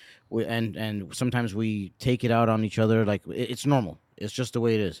frustrated, and sometimes we take it out on each other. Like it's normal. It's just the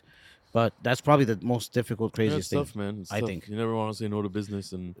way it is. But that's probably the most difficult, Yeah, craziest it's thing. tough, man. It's I tough. think. You never want to say no to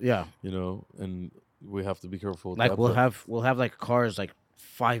business, and Yeah. and we have to be careful. With Like that, we'll but- have like cars like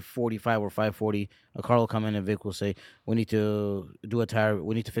 545 or 540. A car will come in and Vic will say, "We need to do a tire.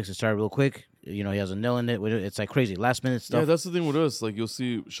 We need to fix this tire real quick." He has a nail in it. It's like crazy, last minute stuff. Yeah, that's the thing with us. Like you'll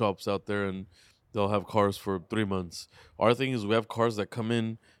see shops out there and they'll have cars for 3 months. Our thing is we have cars that come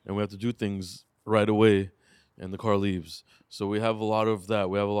in and we have to do things right away, and the car leaves. So we have a lot of that.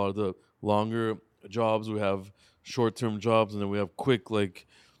 We have a lot of the longer jobs. We have short-term jobs, and then we have quick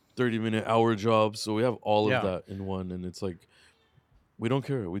 30-minute hour jobs. So we have all Yeah. of that in one, and it's like we don't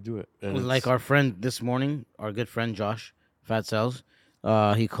care. We do it. And Like it's- our friend this morning, our good friend Josh, Fat Cells,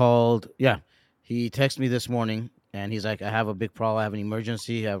 he called. Yeah, he texted me this morning, and he's like, "I have a big problem. I have an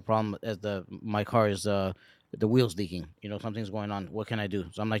emergency. I have a problem. My car is the wheels leaking. Something's going on. What can I do?"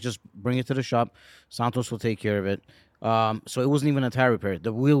 So I'm like, "Just bring it to the shop. Santos will take care of it." So it wasn't even a tire repair.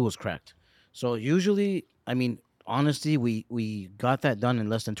 The wheel was cracked. So usually, I mean, honestly, we got that done in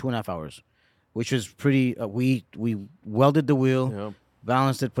less than 2.5 hours, which is pretty. We welded the wheel. yeah.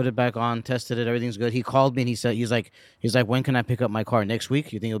 Balanced it, put it back on, tested it, everything's good. He called me and he said, he's like, when can I pick up my car? Next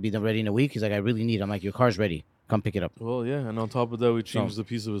week? You think it'll be ready in a week? He's like, I really need it. I'm like, your car's ready. Come pick it up. Well, yeah, and on top of that, we changed the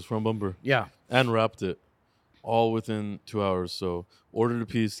piece of his front bumper Yeah. and wrapped it, all within 2 hours. So ordered a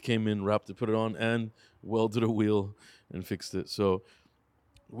piece, came in, wrapped it, put it on, and welded a wheel and fixed it. So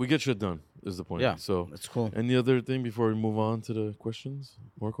we get shit done. Is the point? Yeah. So That's cool. any other thing before we move on to the questions?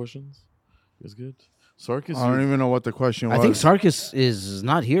 More questions? Is good. Sarkis, I don't even know what the question was. I think Sarkis is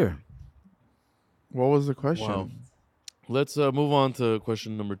not here. What was the question? Wow. Let's move on to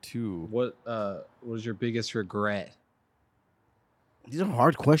question number 2. What was your biggest regret? These are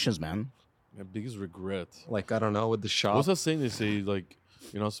hard questions, man. My biggest regret. Like, I don't know, with the shop. What's that saying? They say like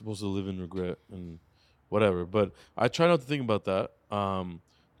you're not supposed to live in regret and whatever. But I try not to think about that.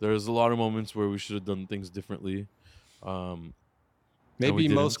 There's a lot of moments where we should have done things differently. we Maybe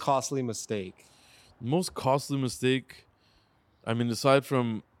didn't. most costly mistake. Most costly mistake. I mean, aside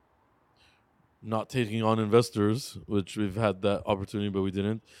from not taking on investors, which we've had that opportunity, but we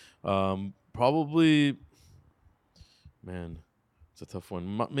didn't. Probably, man, it's a tough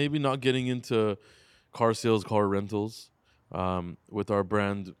one. Maybe not getting into car sales, car rentals. With our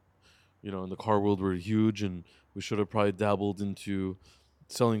brand, in the car world, we're huge, and we should have probably dabbled into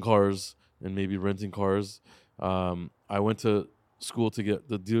selling cars and maybe renting cars. I went to school to get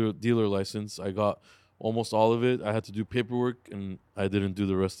the dealer license. I got almost all of it. I had to do paperwork, and I didn't do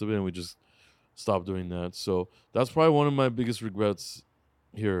the rest of it, and we just stopped doing that. So that's probably one of my biggest regrets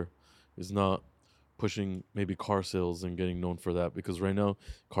here, is not pushing maybe car sales and getting known for that, because right now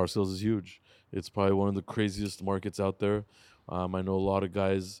car sales is huge. It's probably one of the craziest markets out there. I know a lot of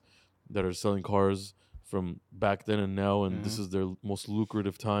guys that are selling cars from back then and now, and this is their most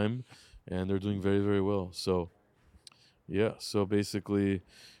lucrative time, and they're doing very, very well. So, yeah. So basically,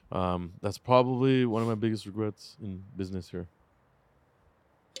 that's probably one of my biggest regrets in business here.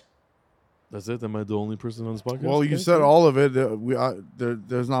 That's it? Am I the only person on this podcast? Well, you said all of it.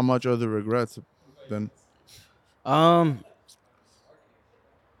 There's not much other regrets then. I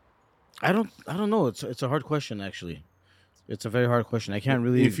don't know. It's a hard question, actually. It's a very hard question. I can't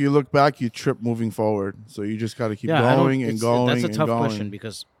really. If you look back, you trip moving forward. So you just got to keep I don't- going and going. That's a and tough going. question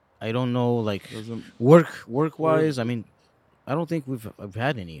because I don't know, like Doesn't- work wise. I mean, I don't think I've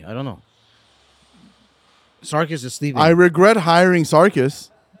had any. I don't know. Sarkis is sleeping. I regret hiring Sarkis.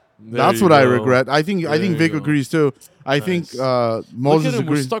 There That's you what I go. regret. I think There you Vic go. agrees too. I think Look Moses at him.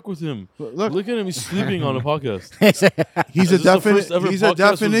 We're agrees. stuck with him. Look, Look at him. He's sleeping on a podcast. he's Is this the first ever he's a podcast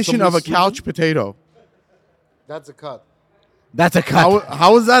with definition of a somebody couch potato. That's a cut. That's a cut.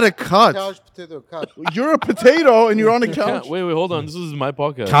 How is that a cut? Couch potato cut. You're a potato and you're on a You couch. can't- Wait, hold on. This is my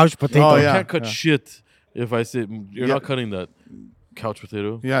podcast. Couch potato. Oh, You yeah. can't cut shit if I say you're Yeah. not cutting that. Couch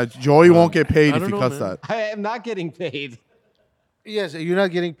potato. Yeah, Joey won't get paid I if he don't know, cuts man. that. I am not getting paid. Yes, you're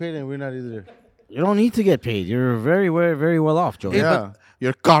not getting paid, and we're not either. You don't need to get paid. You're very, very, very well off, Joe. Yeah,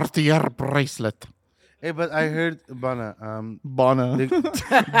 your Cartier bracelet. Hey, but I heard Bana. Bana.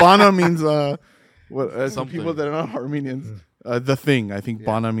 Bana means what? Some Something. people that are not Armenians. The thing. I think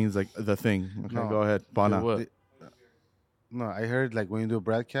Bana means like the thing. Okay, No. go ahead. Bana. What? No, I heard like when you do a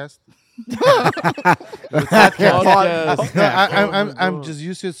broadcast. Podcast. No, Oh my I'm God. just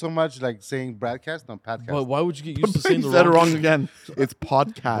used to it so much, like saying broadcast, not podcast. But why would you get used to He saying the said it wrong wrong again. It's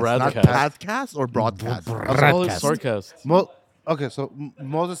podcast, not Broadcast. podcast or broadcast. Let's call it Broadcast. sarcasm. Okay, so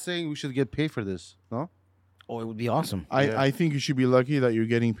Moses saying we should get paid for this, no? Oh, it would be awesome. I think you should be lucky that you're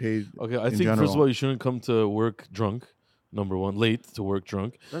getting paid. Okay, I in think first general. of all, you shouldn't come to work drunk. Number one, late to work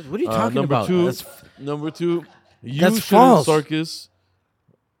drunk. What are you talking number about? Two, That's- number two, you That's shouldn't, false. Sarkis,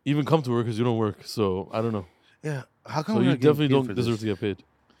 even come to work because you don't work. So I don't know. Yeah. How come So we're you not getting definitely paid don't for deserve this? to get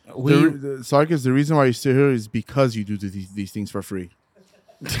paid. Sarkis, the reason why you're still here is because you do these things for free.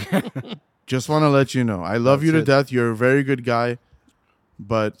 Just want to let you know. I love That's you to it. death. You're a very good guy,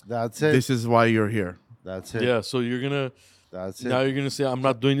 but That's it. this is why you're here. That's it. Yeah. So you're gonna That's it. now you're gonna say I'm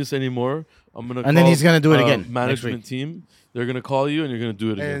not doing this anymore. I'm gonna And then call, he's gonna do it again next Management week. team. They're gonna call you and you're gonna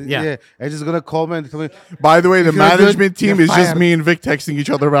do it again. And Yeah. yeah, I'm just gonna call me and tell me, By the way, the If you're good, management team you're is just fired. me and Vic texting each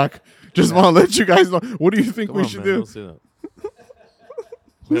other back. Just want to let you guys know. What do you think Come we on, should man, do? don't say that.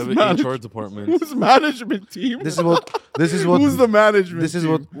 We have an manage- HR department. Who's management team? this is what Who's the management? this is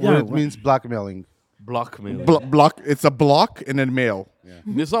team? what it means blackmailing. Blockmailing. block. It's a block and then mail.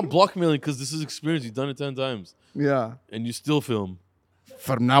 It's not blockmailing because this is experience. You've done it 10 times Yeah. and you still film.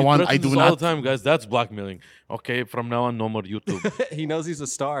 From now He on, I threatens do us all not. the time, guys. That's blackmailing. Okay, from now on, no more YouTube. He knows he's a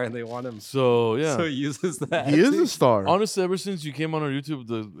star and they want him. So yeah, So he uses that. He is a star. honestly, ever since you came on our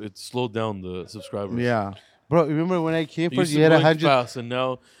YouTube, it slowed down the subscribers. Yeah. Bro, remember when I came It first, used to you had going 100. fast, and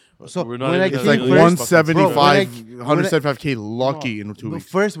now So we're not when I even It's came like first- fucking subscribers. 175, Bro, when I- 175K lucky in 2 But weeks.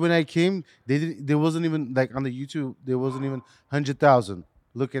 first, when I came, there wasn't even like on the YouTube, there wasn't even 100,000.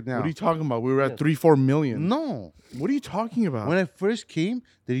 Look at now. What are you talking about? We were at 3-4 million. No, What are you talking about? when I first came,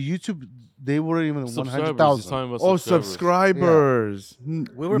 the YouTube they weren't even Subscribers, he's 100,000. talking about Oh, subscribers. subscribers.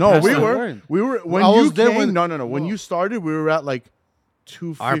 We were No, past we that. were. We were when I you was there came. when- no. When No. you started, we were at like Our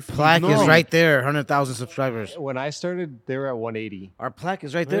 250. plaque is No. right there, 100,000 subscribers. When I started, they were at 180. Our plaque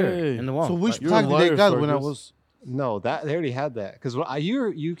is right there Hey. in the wall. So which You're a plaque did liar, they got when I Sarkis. was? No, that they already had that because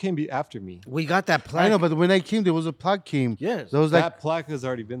you came after me. We got that plaque. I know, but when I came, there was a plaque came. Yes. There was like That plaque has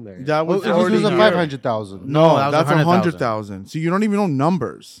already been there. That was it already was a here. 500,000. No, that was that's 100,000. 100,000. So you don't even know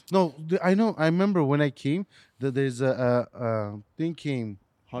numbers. No, I know. I remember when I came that there's a thing came.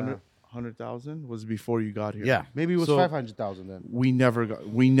 100,000 was before you got here. Yeah. Maybe it was So- 500,000 then. We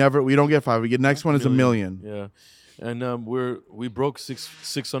don't get 5. We get next one is a million. Yeah, and we broke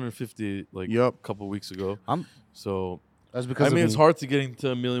 650 like Yup. a couple weeks ago. I'm- So That's because I of mean, me. it's hard to get into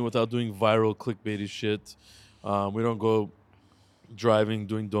a million without doing viral clickbaity shit. We don't go driving,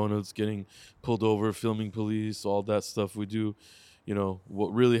 doing donuts, getting pulled over, filming police, all that stuff. We do,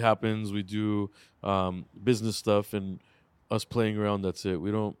 what really happens. We do business stuff and us playing around. That's it.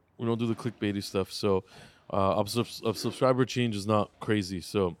 We don't do the clickbaity stuff. So a subscriber change is not crazy.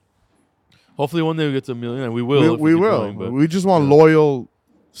 So hopefully one day we get to a million, and we will. We keep will. going, but We just want loyal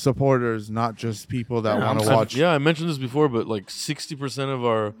supporters, not just people that want to watch. Yeah, I mentioned this before, but like 60% of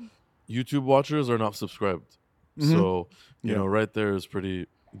our YouTube watchers are not subscribed. Mhm. So, Yeah. right there is pretty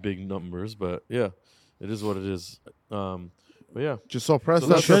big numbers. But yeah, it is what it is. But yeah, Just press So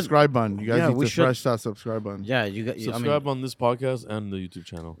that we should- subscribe button. You guys Yeah, need we to should- press that subscribe button. Yeah, you got. subscribe on this podcast and the YouTube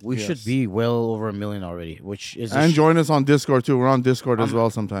channel. We Yes. should be well over a million already, which is And join us on Discord too. We're on Discord as I'm- well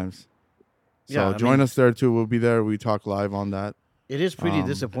sometimes. So Yeah, I join mean- us there too. We'll be there. We talk live on that. It is pretty Um,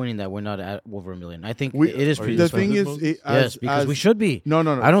 disappointing that we're not at over a million. I think We- it is Are pretty you The disappointing. thing disappointed, is, Moses? Yes, because we should be. No.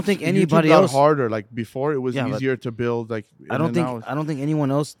 I don't think YouTube anybody got else- harder. Like before, it was Yeah, but- easier to build. Like I and don't then think. now I don't think anyone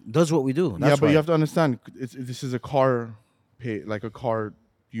else does what we do. yeah, That's but why. you have to understand, this is a car like a car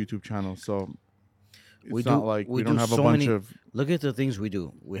YouTube channel, so it's We not do- like we we don't do have a so bunch many- of Look at the things we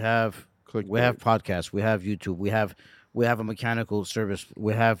do. We have clickbait. podcasts. We have YouTube. We have a mechanical service.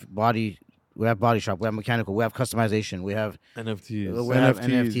 We have body shop. We have mechanical. We have customization. We have NFTs. we have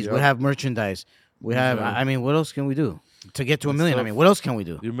NFTs, NFTs. yeah. We have merchandise. We have. Yeah. I mean, what else can we do to get to a That's million? I tough. mean, what else can we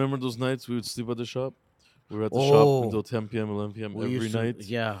do? Do you remember those nights we would sleep at the shop? We were at the Oh. shop until 10 p.m., 11 p.m. We every used to- night,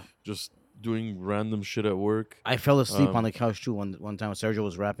 Yeah, just doing random shit at work. I fell asleep Um, on the couch too. One time, Sergio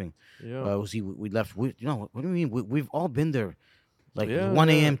was rapping. Yeah. We left. We what do you mean? We've all been there. Like Yeah, 1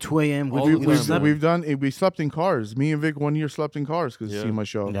 yeah. a.m., 2 a.m. All We, the we time, slept. we've done it. We slept in cars. Me and Vic 1 year slept in cars because Yeah. see my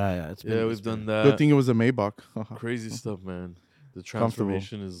show. Yeah, it's been, Yeah, it's we've been- done that. Good thing it was a Maybach. Crazy stuff, man. The Comfortable.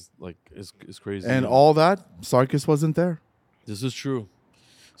 transformation is crazy. And all that, Sarkis wasn't there. This is true.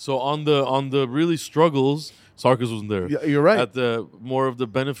 So on the really struggles, Sarkis wasn't there. Yeah, you're right. At the more of the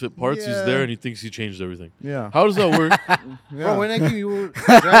benefit parts, he's Yeah. there and he thinks he changed everything. Yeah. How does that work? Yeah. Bro, when I came, you were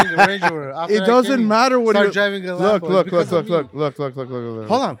driving a Range Rover. After It I doesn't came, matter what start you driving a look. Lambo. Look. It's because of me. Look.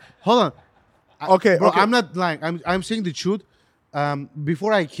 Hold on. Okay, Bro, okay. I'm not lying. I'm saying the truth.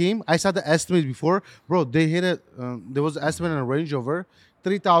 Before I came, I saw the estimate before. Bro, they hit it. There was an estimate on a Range Rover,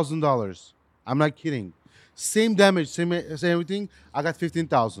 $3,000. I'm not kidding. Same damage, same everything. I got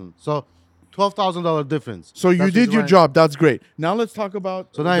 15,000. So, $12,000 difference. So you That's did the your reason job. That's great. Now let's talk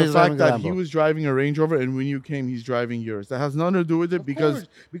about So now the he's fact driving a that he Lambo. was driving a Range Rover, and when you came, he's driving yours. That has nothing to do with it Of because course,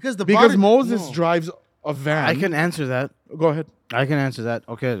 because the because body- Moses no. drives a van. I can answer that. Go ahead. I can answer that.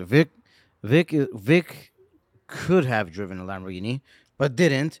 Okay, Vic could have driven a Lamborghini, but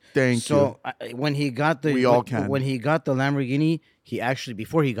didn't. Thank so when he got the We all can. when he got the Lamborghini, he actually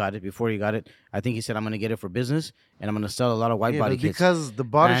before he got it, I think he said I'm gonna get it for business and I'm gonna sell a lot of white Yeah, body but kits. because the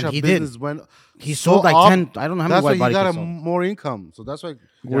body And shop he did. business went. He so sold like up, 10. I don't know how many That's why white you body got kits sold. more income. So that's why.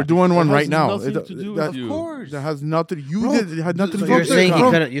 We're doing one It has right now. nothing to do that, with you. Of course. That has nothing. You Bro, did. It had nothing to So do you're with saying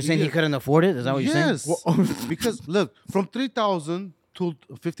it. you're saying he couldn't afford it? Is that what you're saying? Yes. Because look, from 3,000 to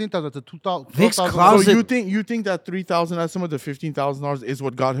 15,000 to 2,000. Vic's 12,000. closet- So you think that $3,000 estimate, the $15,000 is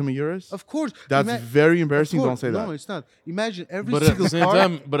what got him a Urus? Of course. That's Ima- very of embarrassing. course. Don't say that. No, it's not. Imagine every But at single the same car.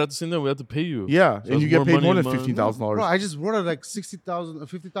 time, we have to pay you. Yeah, So and it's you get more paid money more a than month. $15,000. Bro, I just wrote a like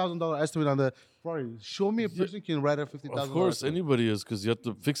 $50,000 estimate on the. Bro, show me a person can write a $50,000. Of course, estimate. anybody is because you have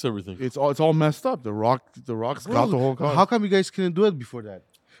to fix everything. It's all messed up. The Rock's Bro, got the whole car. How come you guys couldn't do it before that?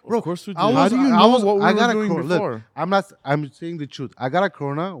 Bro, Of course we I did. How was, do you I know was, what we I were got a doing Corona. before? Look, I'm saying the truth. I got a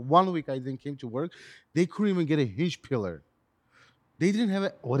Corona. 1 week I didn't came to work. They couldn't even get a hinge pillar. They didn't have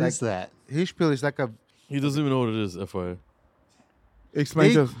a. What is that? Hinge pillar is like a. He doesn't even know what it is, FYI. Explain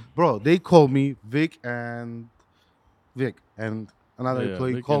They, to us. bro, they called me, Vic and another Yeah,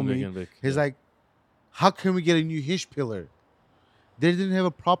 employee Vic called and Vic me. and Vic, He's yeah. like, how can we get a new hinge pillar? They didn't have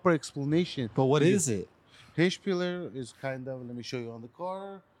a proper explanation. But what is it? Hinge pillar is kind of, let me show you on the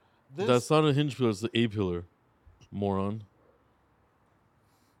car. This, That's not a hinge pillar, it's the A pillar. Moron.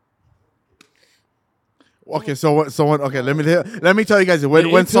 Okay, okay, let me tell you guys. When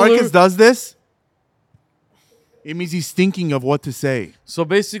A-pillar- Sarkis does this, it means he's thinking of what to say. So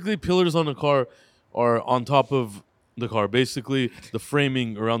basically, pillars on a car are on top of the car. Basically, the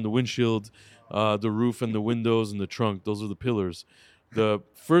framing around the windshield, the roof, and the windows and the trunk. Those are the pillars. The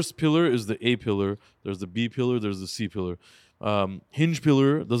first pillar is the A pillar. There's the B pillar. There's the C pillar. Hinge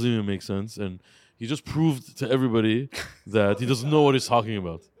pillar doesn't even make sense, and he just proved to everybody that he doesn't know what he's talking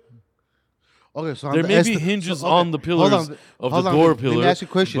about. okay, so on There the may be esti- hinges so, okay, on the hold pillars on, of hold the on, door let me pillar, ask you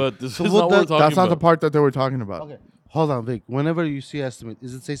a question. but this So is what not what we're the- talking That's not the about. part that they were talking about. Okay, Hold on, Vic. Whenever you see estimate,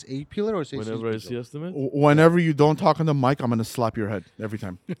 is it says A-pillar or says Whenever I hinge see pillar? estimate, Whenever you don't talk on the mic, I'm gonna slap your head every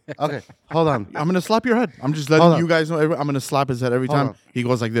time. Okay, hold on. I'm gonna slap your head. I'm just Hold letting on. you guys know. I'm gonna slap his head every Hold time on. he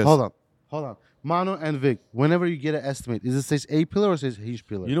goes like this. Hold on. Mano and Vic, whenever you get an estimate, is it says A-pillar or says hinge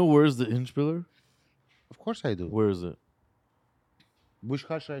pillar? you know where's the hinge pillar? Of course I do. Where is it? Which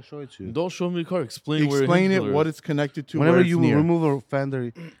car should I show it to you? Don't show me the car. Explain where Explain hinge it. pillar What is. it's connected to. Whenever where it's you near. remove a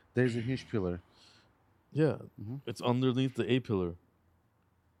fender, there's a hinge pillar. Yeah, it's underneath the A pillar.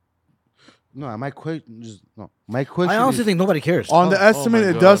 No, my question is no. My question I honestly is, think nobody cares. On the Oh estimate, my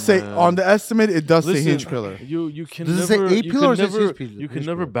it God, does say. man. On the estimate, it does say Listen, hinge pillar. You can Does it say never. A You pillar or can does it say never. hinge pillar? You can Hinge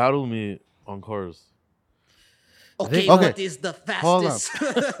never pillar? battle me on cars. Okay, Okay. what is the Hold on. fastest?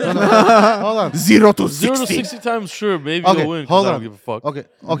 Hold on. 0 to 0 to 60. 60 times, sure, maybe Okay, you'll win. 'Cause hold I on. don't give a fuck. Okay.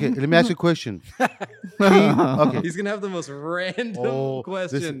 Let me ask you a question. Okay. He's gonna have the most random Oh,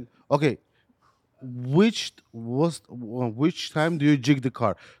 question. Okay. Which time do you jig the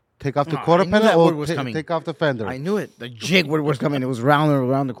car? Take off the Oh, quarter I knew panel that or word was coming. take off the fender? I knew it. The jig word was coming. It was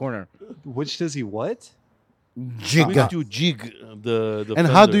around the corner. Which does he what? Jig. Which you jig the And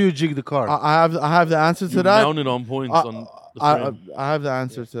how fender. do you jig the car? I have the answer to You that. mount it on points I, on the I, frame. I have the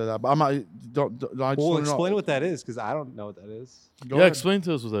answer to that. But I'm not. Don't I just Well, wanna explain know. what that is, because I don't know what that is. Go Yeah, ahead. explain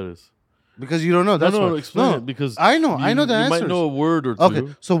to us what that is. Because you don't know. That's no, why. explain No, it because I know. I know the you answers. might know a word or two.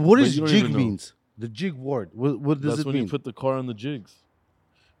 Okay. So what but does you don't jig even know. means? The jig word. What does That's it when mean? you put the car on the jigs.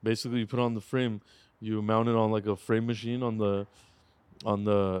 Basically, you put on the frame. You mount it on like a frame machine on the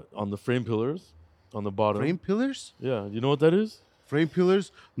frame pillars on the bottom. frame pillars? Yeah, you know what that is? Frame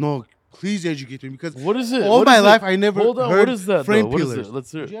pillars? No. Please educate me because What is it? all What my is it? life I never Hold on. heard What is that? frame though? What is pillars. it?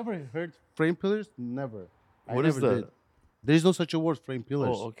 Let's hear Did you it. ever heard frame pillars? Never. I What is never that? did. There is no such a word, frame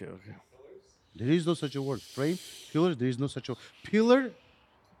pillars. Oh, okay, okay. There is no such a word. Frame pillar. There is no such a pillar.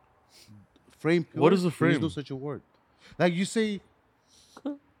 Frame pillar. What is a There frame? is no such a word. Like you say,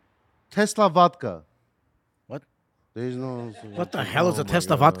 Tesla vodka. What? There is no. What the hell is Oh a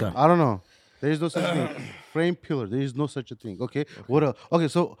Tesla vodka? I don't know. There is no such thing. Frame pillar. There is no such a thing. Okay. What else? Okay.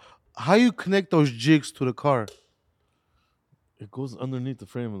 So how you connect those jigs to the car? It goes underneath the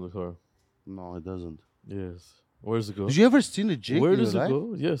frame of the car. No, it doesn't. Yes. Where does it go? Did you ever seen a jig? Where in does it your life?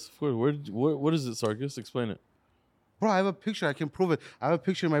 go? Yes, of course. What is it, Sarkis? Explain it. Bro, I have a picture. I can prove it. I have a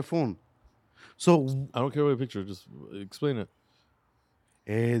picture in my phone. So, I don't care about a picture. Just explain it.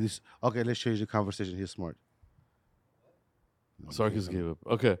 this. Okay, let's change the conversation. He's smart. Sarkis gave up.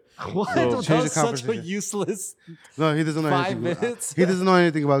 Okay. What? So- that Change the was such a conversation. useless. No, he doesn't know 5 anything. minutes? He doesn't know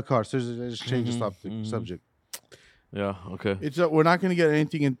anything about cars. So let's change the subject. Yeah. Okay. It's we're not going to get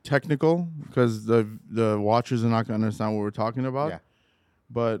anything in technical because the watchers are not going to understand what we're talking about. Yeah.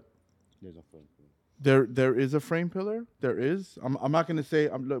 But There's a frame pillar. there is a frame pillar. There is. I'm not going to say.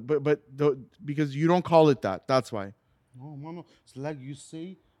 Because you don't call it that. That's why. No. It's like you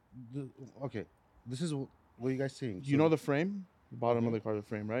say. Okay, this is what you guys saying. You know the frame, the bottom of the car, the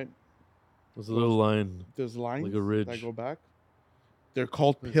frame, right? There's a little line. There's lines Like a ridge. that go back. They're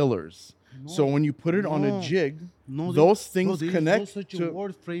called pillars. So when you put it on a No. jig, no, those bro, things there is connect no such to. a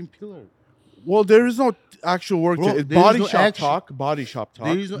word, frame pillar. Well, there is no actual work. Bro, to it. there is Body no shop action- talk. Body shop talk.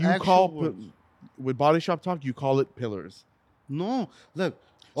 There is no you actual call words. with body shop talk. You call it pillars. No, look.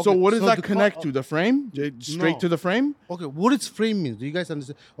 So okay, what does that the car- connect to? The frame? Straight No. to the frame? Okay, what does frame mean? Do you guys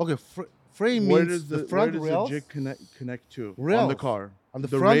understand? Okay, frame Where means does the the front where does rails the jig connect to on the Rails. car? on the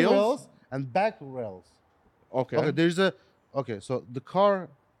the front rails? rails and back rails. Okay. Okay, there's a. Okay, so the car.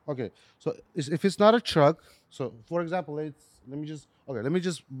 Okay, so if it's not a truck, so for example, let me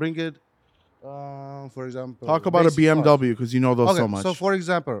just bring it. For example, Talk about a basic cars. BMW because you know those Okay, so much. so for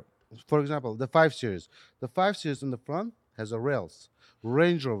example, the 5 Series. The 5 Series in the front has a rails.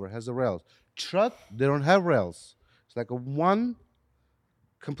 Range Rover has a rails. Truck, they don't have rails. It's like a one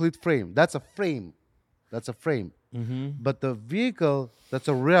complete frame. That's a frame. That's a frame. Mm-hmm. But the vehicle, that's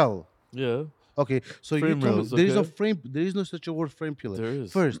a rail. Yeah. Okay, so you Frame told me rails, there is no okay. frame. There is no such a word, frame pillar. There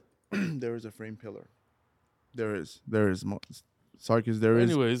is. First, there is a frame pillar. There is. Sarkis, there is.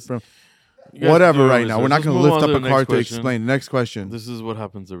 Anyways, From, you guys whatever do right it now. on We're not Let's going to move lift on up a the car next to question. explain. Next question. This is what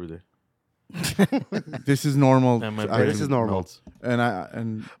happens every day. This is normal. And my I- brain This is normal. melts.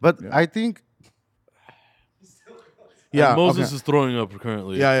 but Yeah. I think yeah. And Moses okay. is throwing up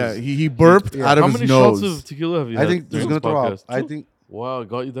currently. Yeah. He burped Yeah. out of How his many nose. shots of tequila have you I had think he's during gonna this throw up. podcast? I think Wow,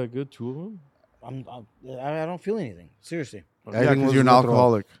 got you that good? 2 of them? I don't feel anything. Seriously. I yeah, think because Moses you're an gonna throw up.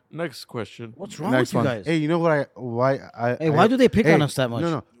 alcoholic. Next question. What's wrong Next with you one. guys? Hey, you know what? Why do they pick on us that much? No.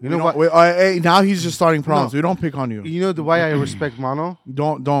 You We know don't- what? wait, hey, now he's just starting problems. No. We don't pick on you. You know why I respect Mono?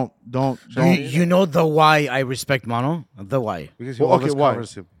 Don't. You know the why I respect Mono? The why. Because he Well, always okay, why?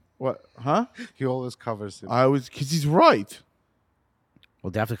 covers him. What? Huh? He always covers him. Because he's right. Well,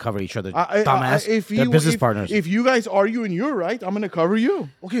 they have to cover each other. I- Dumbass. They're business partners. If you guys argue and you're right, I'm gonna cover you.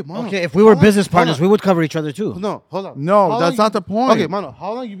 Okay, Mano. Okay, if we were Hold on, business hold partners, on. we would cover each other too. No, hold on. No, How that's long not the you- point. Okay, Mano,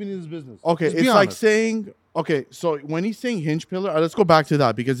 how long you been in this business? Okay, Just be it's like honest. saying, okay, so when he's saying hinge pillar, let's go back to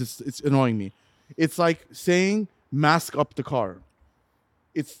that because it's annoying me. It's like saying mask up the car.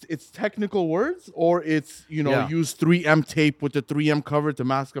 It's technical words, or it's Yeah. use 3M tape with the 3M cover to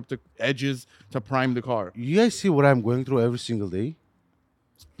mask up the edges to prime the car. You guys see what I'm going through every single day?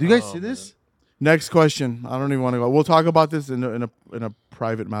 Do you guys see this? Next question. I don't even want to go. We'll talk about this in a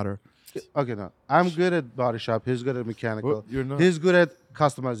private matter. Okay, no. I'm good at body shop. He's good at mechanical. What? You're not. He's good at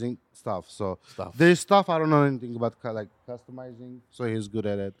customizing stuff. So Stuff. there's stuff I don't know anything about, like customizing. So he's good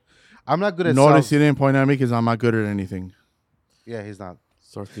at it. I'm not good at Notice sales. you didn't point at me because I'm not good at anything. Yeah, he's not.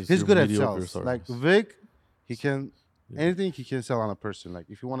 Sarkis, He's you're good at mediocre, sales. Sarkis. Like Vic, he can anything he can sell on a person. Like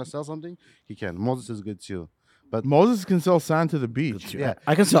if you want to sell something, he can. Moses is good too. But Moses can sell sand to the beach. yeah,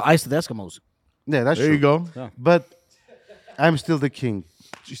 I can sell ice to the Eskimos. yeah, that's There true. you go. But I'm still the king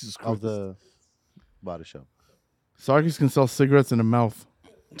Jesus Christ. of the body shop. Sarkis can sell cigarettes in the mouth.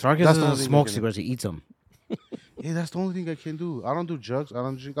 Sarkis That's the only doesn't thing smoke I can- cigarettes; he eats them. Hey, that's the only thing I can do. I don't do drugs. I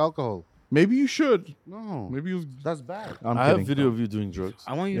don't drink alcohol. Maybe you should. No, Maybe you. that's bad. I'm I kidding. have video of you doing drugs.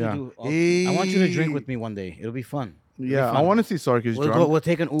 I want you Yeah. to do. I want you to drink with me one day. It'll be fun. Yeah, I fun. want to see Sarkis We'll, drunk. we'll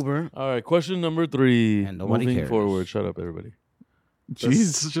take an Uber. All right, question number 3. And nobody Moving cares. forward. Shut up, everybody. This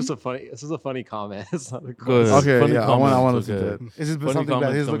Jeez. is just a funny. This is a funny comment. It's not a Go question. ahead. Okay, Funny yeah, I want comments, to listen to okay. it. This is Funny something bad.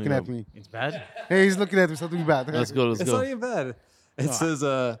 comments He's coming looking at up. me. It's bad. Hey, he's looking at me. Something bad. Let's go. Let's It's go. not even bad. It says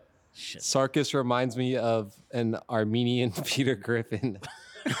Sarkis reminds me of an Armenian Peter Griffin.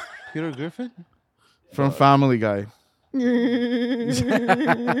 Peter Griffin? From Family Guy.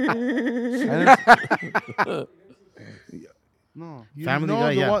 No. Family No,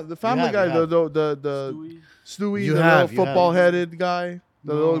 Guy, the yeah. one- the Family have, Guy, you have. the Stewie, You the have, little football-headed guy,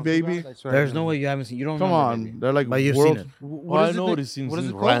 the little baby. There's no way you haven't seen. You don't. Come remember, on, maybe. they're like But you've world. seen it. Well, I is it know like- what he's seen. what is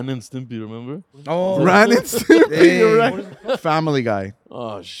Since it called? Ran and Stimpy, remember? Oh, Ran and Stimpy, Hey. you're right. Family Guy,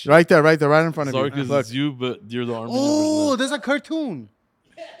 Oh, shit. right there, right in front of you. Sarkis, Look, it's you, but you're the Armenian Oh, version. there's a cartoon.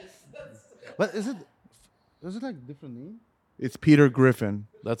 But is it like different name? it's Peter Griffin,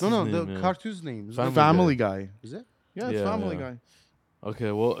 That's No, his no, name, the yeah. cartoon's name. Is it Family Family Guy. Is it? Yeah, it's Yeah, Family yeah. Guy.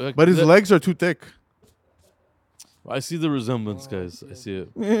 Okay, well, But his legs are too thick. I see the resemblance, guys. I see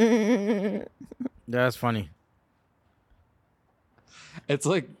it. that's funny. It's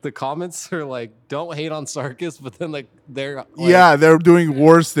like the comments are like, "Don't hate on Sarkis," but then like they're like, Yeah, they're doing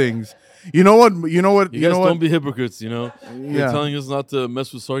worse things. You know what? You guys know what? don't be hypocrites, you know? You're Yeah. telling us not to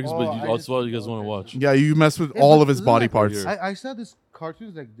mess with Sarkis, Oh, but I that's just- what you guys want to watch. Yeah, you mess with Yeah, all but of his isn't body that- parts. I saw this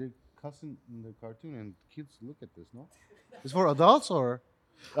cartoon like they're cussing in the cartoon and kids look at this. No, it's for adults or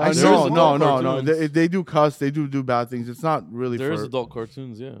I saw No, some no, adult no, no. cartoons. They do cuss. They do bad things. It's not really There's for. adult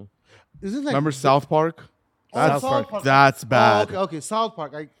cartoons, yeah. is it like Remember South Park? Oh, That's South Park. that's Oh, bad. okay, South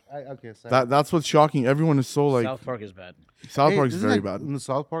Park. Okay. Sorry. That's what's shocking. Everyone is so like South Park is bad. South Hey, Park is isn't very like bad. In the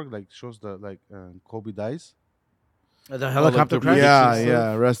South Park, like shows the Kobe dies. The helicopter the crash. Yeah, predictions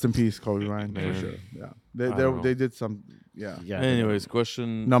yeah. Rest in peace, Kobe Bryant. Yeah. For sure. Yeah, I don't know. they did some. Yeah. Yeah. Anyways,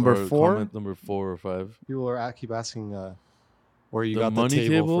 question Number or 4? comment number 4 or 5. people are keep asking where you The got the money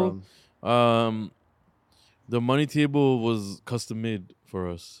table, table? from. The money table was custom made for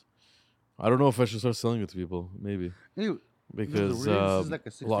us. I don't know if I should start selling it to people. Maybe Hey, because real? This is like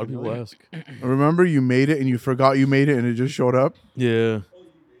a lot of 60 people million? ask. Remember, you made it and you forgot you made it and it just showed up. Yeah.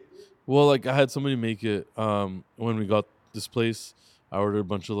 Well, like I had somebody make it when we got this place. I ordered a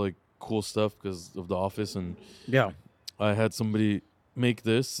bunch of like cool stuff because of the office, and Yeah. I had somebody make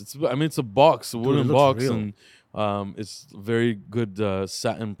this. It's a box, a Dude, wooden it looks box, real. and it's very good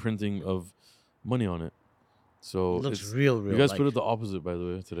satin printing of money on it. So It looks it's, real. you guys like, put it the opposite, by the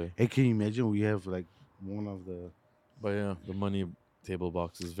way, today. Hey, can you imagine we have like one of the But yeah, the money table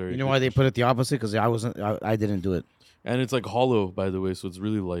box is very. You know good why they for put it the opposite? Because I didn't do it. And it's like hollow, by the way, so it's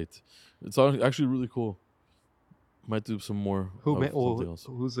really light. It's actually really cool. Might do some more. Who of made? something else.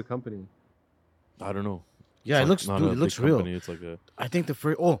 Who's the company? I don't know. Yeah, It's it looks. not Dude, a it big looks real. company, It's like a. I think the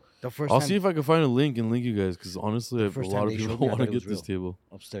first. I'll time see if I can find a link and link you guys, because honestly, a first lot time of they people showed me, I want to thought it get was this table.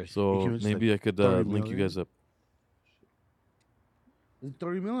 upstairs. So Because it's maybe I could 30 link you million. guys up. Is it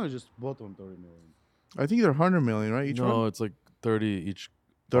 30 million or just both on 30 million? I think they're 100 million, right? Each No, one. it's like 30 each.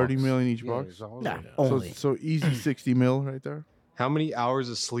 30 box. million each Yeah, box. it's all Nah, like- So, only. so easy 60 mil right there. How many hours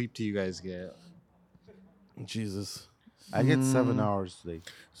of sleep do you guys get? Jesus. I get 7 hours a day.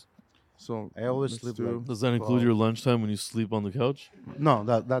 So I always let's sleep do- like- Does that include your lunchtime when you sleep on the couch? No,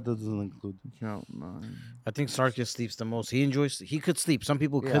 that doesn't include. count 9. I think Sarkis sleeps the most. He could sleep. Some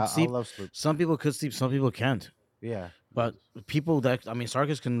people Yeah, could I sleep. love sleep. Some people could sleep. Some people can't. Yeah. But people that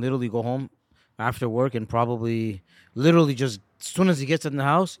Sarkis can literally go home after work and probably literally just as soon as he gets in the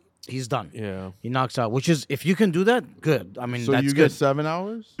house, he's done. Yeah. He knocks out. Which is, if you can do that, good. I mean, So that's you good. get 7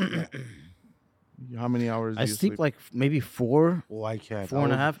 hours? How many hours do I you sleep like maybe 4, Oh, I can't.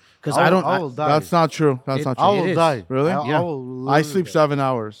 4.5. Because I I don't. will die. That's not true. That's It- not I true. It will is. die. Really? I Yeah. will I literally sleep die. 7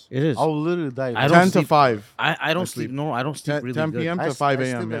 hours. it is. I will literally die. I don't 10 to sleep- 5. I don't sleep. sleep. No, I don't sleep 10, really 10 good. p.m. I to s- 5 I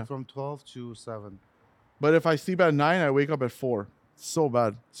a.m. sleep Yeah. like from 12 to 7. But if I sleep at 9, I wake up at 4. It's so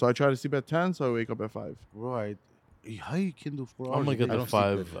bad. So I try to sleep at 10, so I wake up at 5. Right. How you can do 4 hours? I'm like a at day? the don't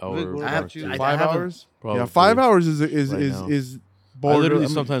sleep 5-hour Vic, what mark. about you? too. I 5 haven't- hours? Probably. Yeah, 5 hours is right now. I border. literally I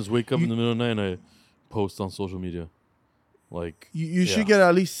mean, sometimes wake up you- in the middle of the night and I post on social media. Like, you yeah. should get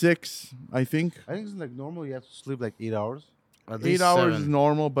at least 6, I think. I think it's like normal. You have to sleep like 8 hours. At 8 least hours 7. is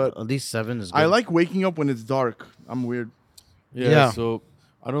normal, but At least 7 is good. I like waking up when it's dark. I'm weird. Yeah, Yeah. so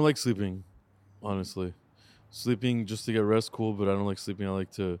I don't like sleeping, honestly. Sleeping just to get rest, cool, but I don't like sleeping. I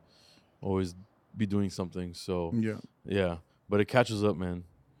like to always be doing something. So, Yeah. yeah. But it catches up, man.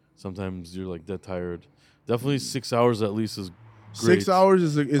 Sometimes you're like dead tired. Definitely 6 hours at least is great. 6 hours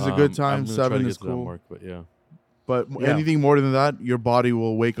is a good I'm time. gonna try to 7 get is to that cool. mark, but yeah. But Yeah. anything more than that, your body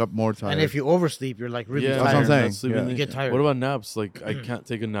will wake up more tired. And if you oversleep, you're like really Yeah, That's what I'm tired. saying. not sleeping Yeah. in- You get tired. What about naps? Like, I can't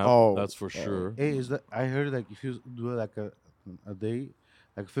take a nap. Oh, That's for sure. Hey, is that I heard like if you do like a day,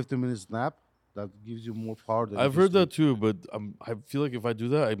 like 15 minutes nap, that gives you more power. Than I've if you heard that sleep. too, but I feel like if I do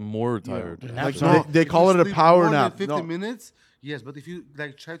that, I'm more tired. Yeah. Like, No, they If call you it a sleep power more than nap. 15 No. minutes, yes. But if you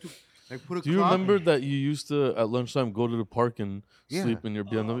like try to like put a Do you clock, remember that you used to at lunchtime go to the park and Yeah. sleep in your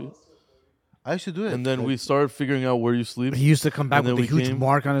BMW? I should do it. And then like, we started figuring out where you sleep. He used to come back And with then a huge we came-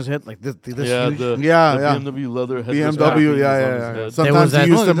 mark on his head, like this Yeah, huge. the Yeah, the yeah. BMW leather headrest BMW, wrapping yeah, is on yeah, his yeah. head. There was Sometimes that-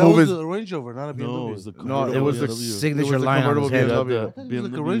 he used to that move was his. the Range Rover, not a BMW. No, it was the No, It was the BMW. signature It was the line on convertible his head. BMW. Yeah, I thought it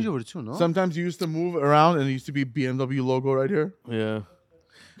was like a Range Rover too, no? Sometimes you used to move around and it used to be BMW logo right here. Yeah. No,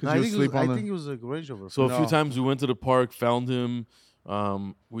 Because I you think, sleep I on think the. it was like a Range Rover. So a few No. times we went to the park, found him.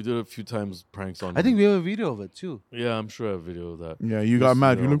 We did a few times pranks on him. I think we have a video of it too. Yeah, I'm sure I have video of that. Yeah, you Just got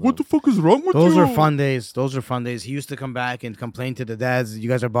mad. to You're know like, what them. the fuck is wrong with Those you? are fun days. Those are fun days. He used to come back and complain to the dads, "You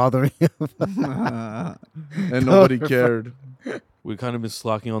guys are bothering him." And nobody cared. We kind of been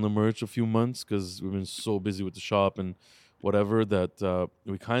slacking on the merch a few months because we've been so busy with the shop and whatever that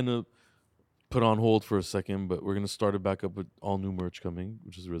we kind of put on hold for a second. But we're gonna start it back up with all new merch coming,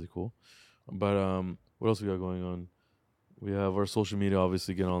 which is really cool. But what else we got going on? We have our social media,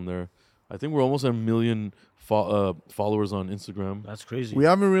 obviously, get on there. I think we're almost at 1 million followers on Instagram. That's crazy. We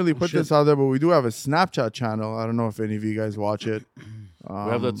haven't really put shit. this out there, but we do have a Snapchat channel. I don't know if any of you guys watch it. We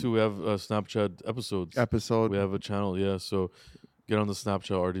have that too. We have Snapchat episodes. Episode. We have a channel, yeah. So get on the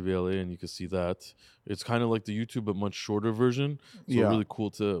Snapchat RDBLA and you can see that. It's kind of like the YouTube, but much shorter version. So Yeah. really cool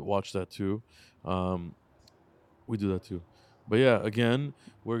to watch that too. We do that too. But yeah, again,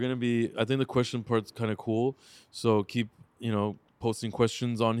 we're going to be, I think the question part's kind of cool. So keep, posting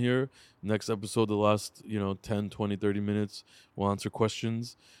questions on here. Next episode, the last, 10, 20, 30 minutes, we'll answer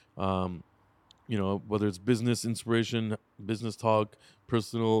questions. Whether it's business inspiration, business talk,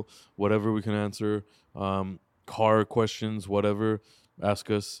 personal, whatever we can answer, car questions, whatever, ask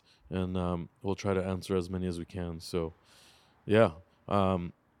us, and we'll try to answer as many as we can. So, yeah.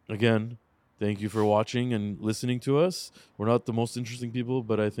 Again, thank you for watching and listening to us. We're not the most interesting people,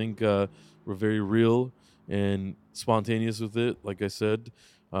 but I think we're very real and spontaneous with it. Like I said,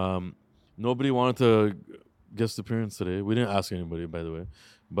 nobody wanted to guest appearance today. We didn't ask anybody, by the way.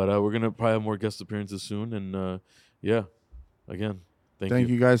 But we're going to probably have more guest appearances soon. And, yeah, again, thank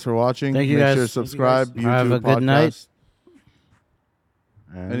you. you guys for watching. Thank you, Make guys. sure to Thank you, subscribe. guys. YouTube Have a good podcast. night.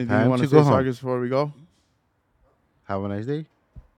 And Anything time you want to say, go home. Sarkis, before we go? Have a nice day.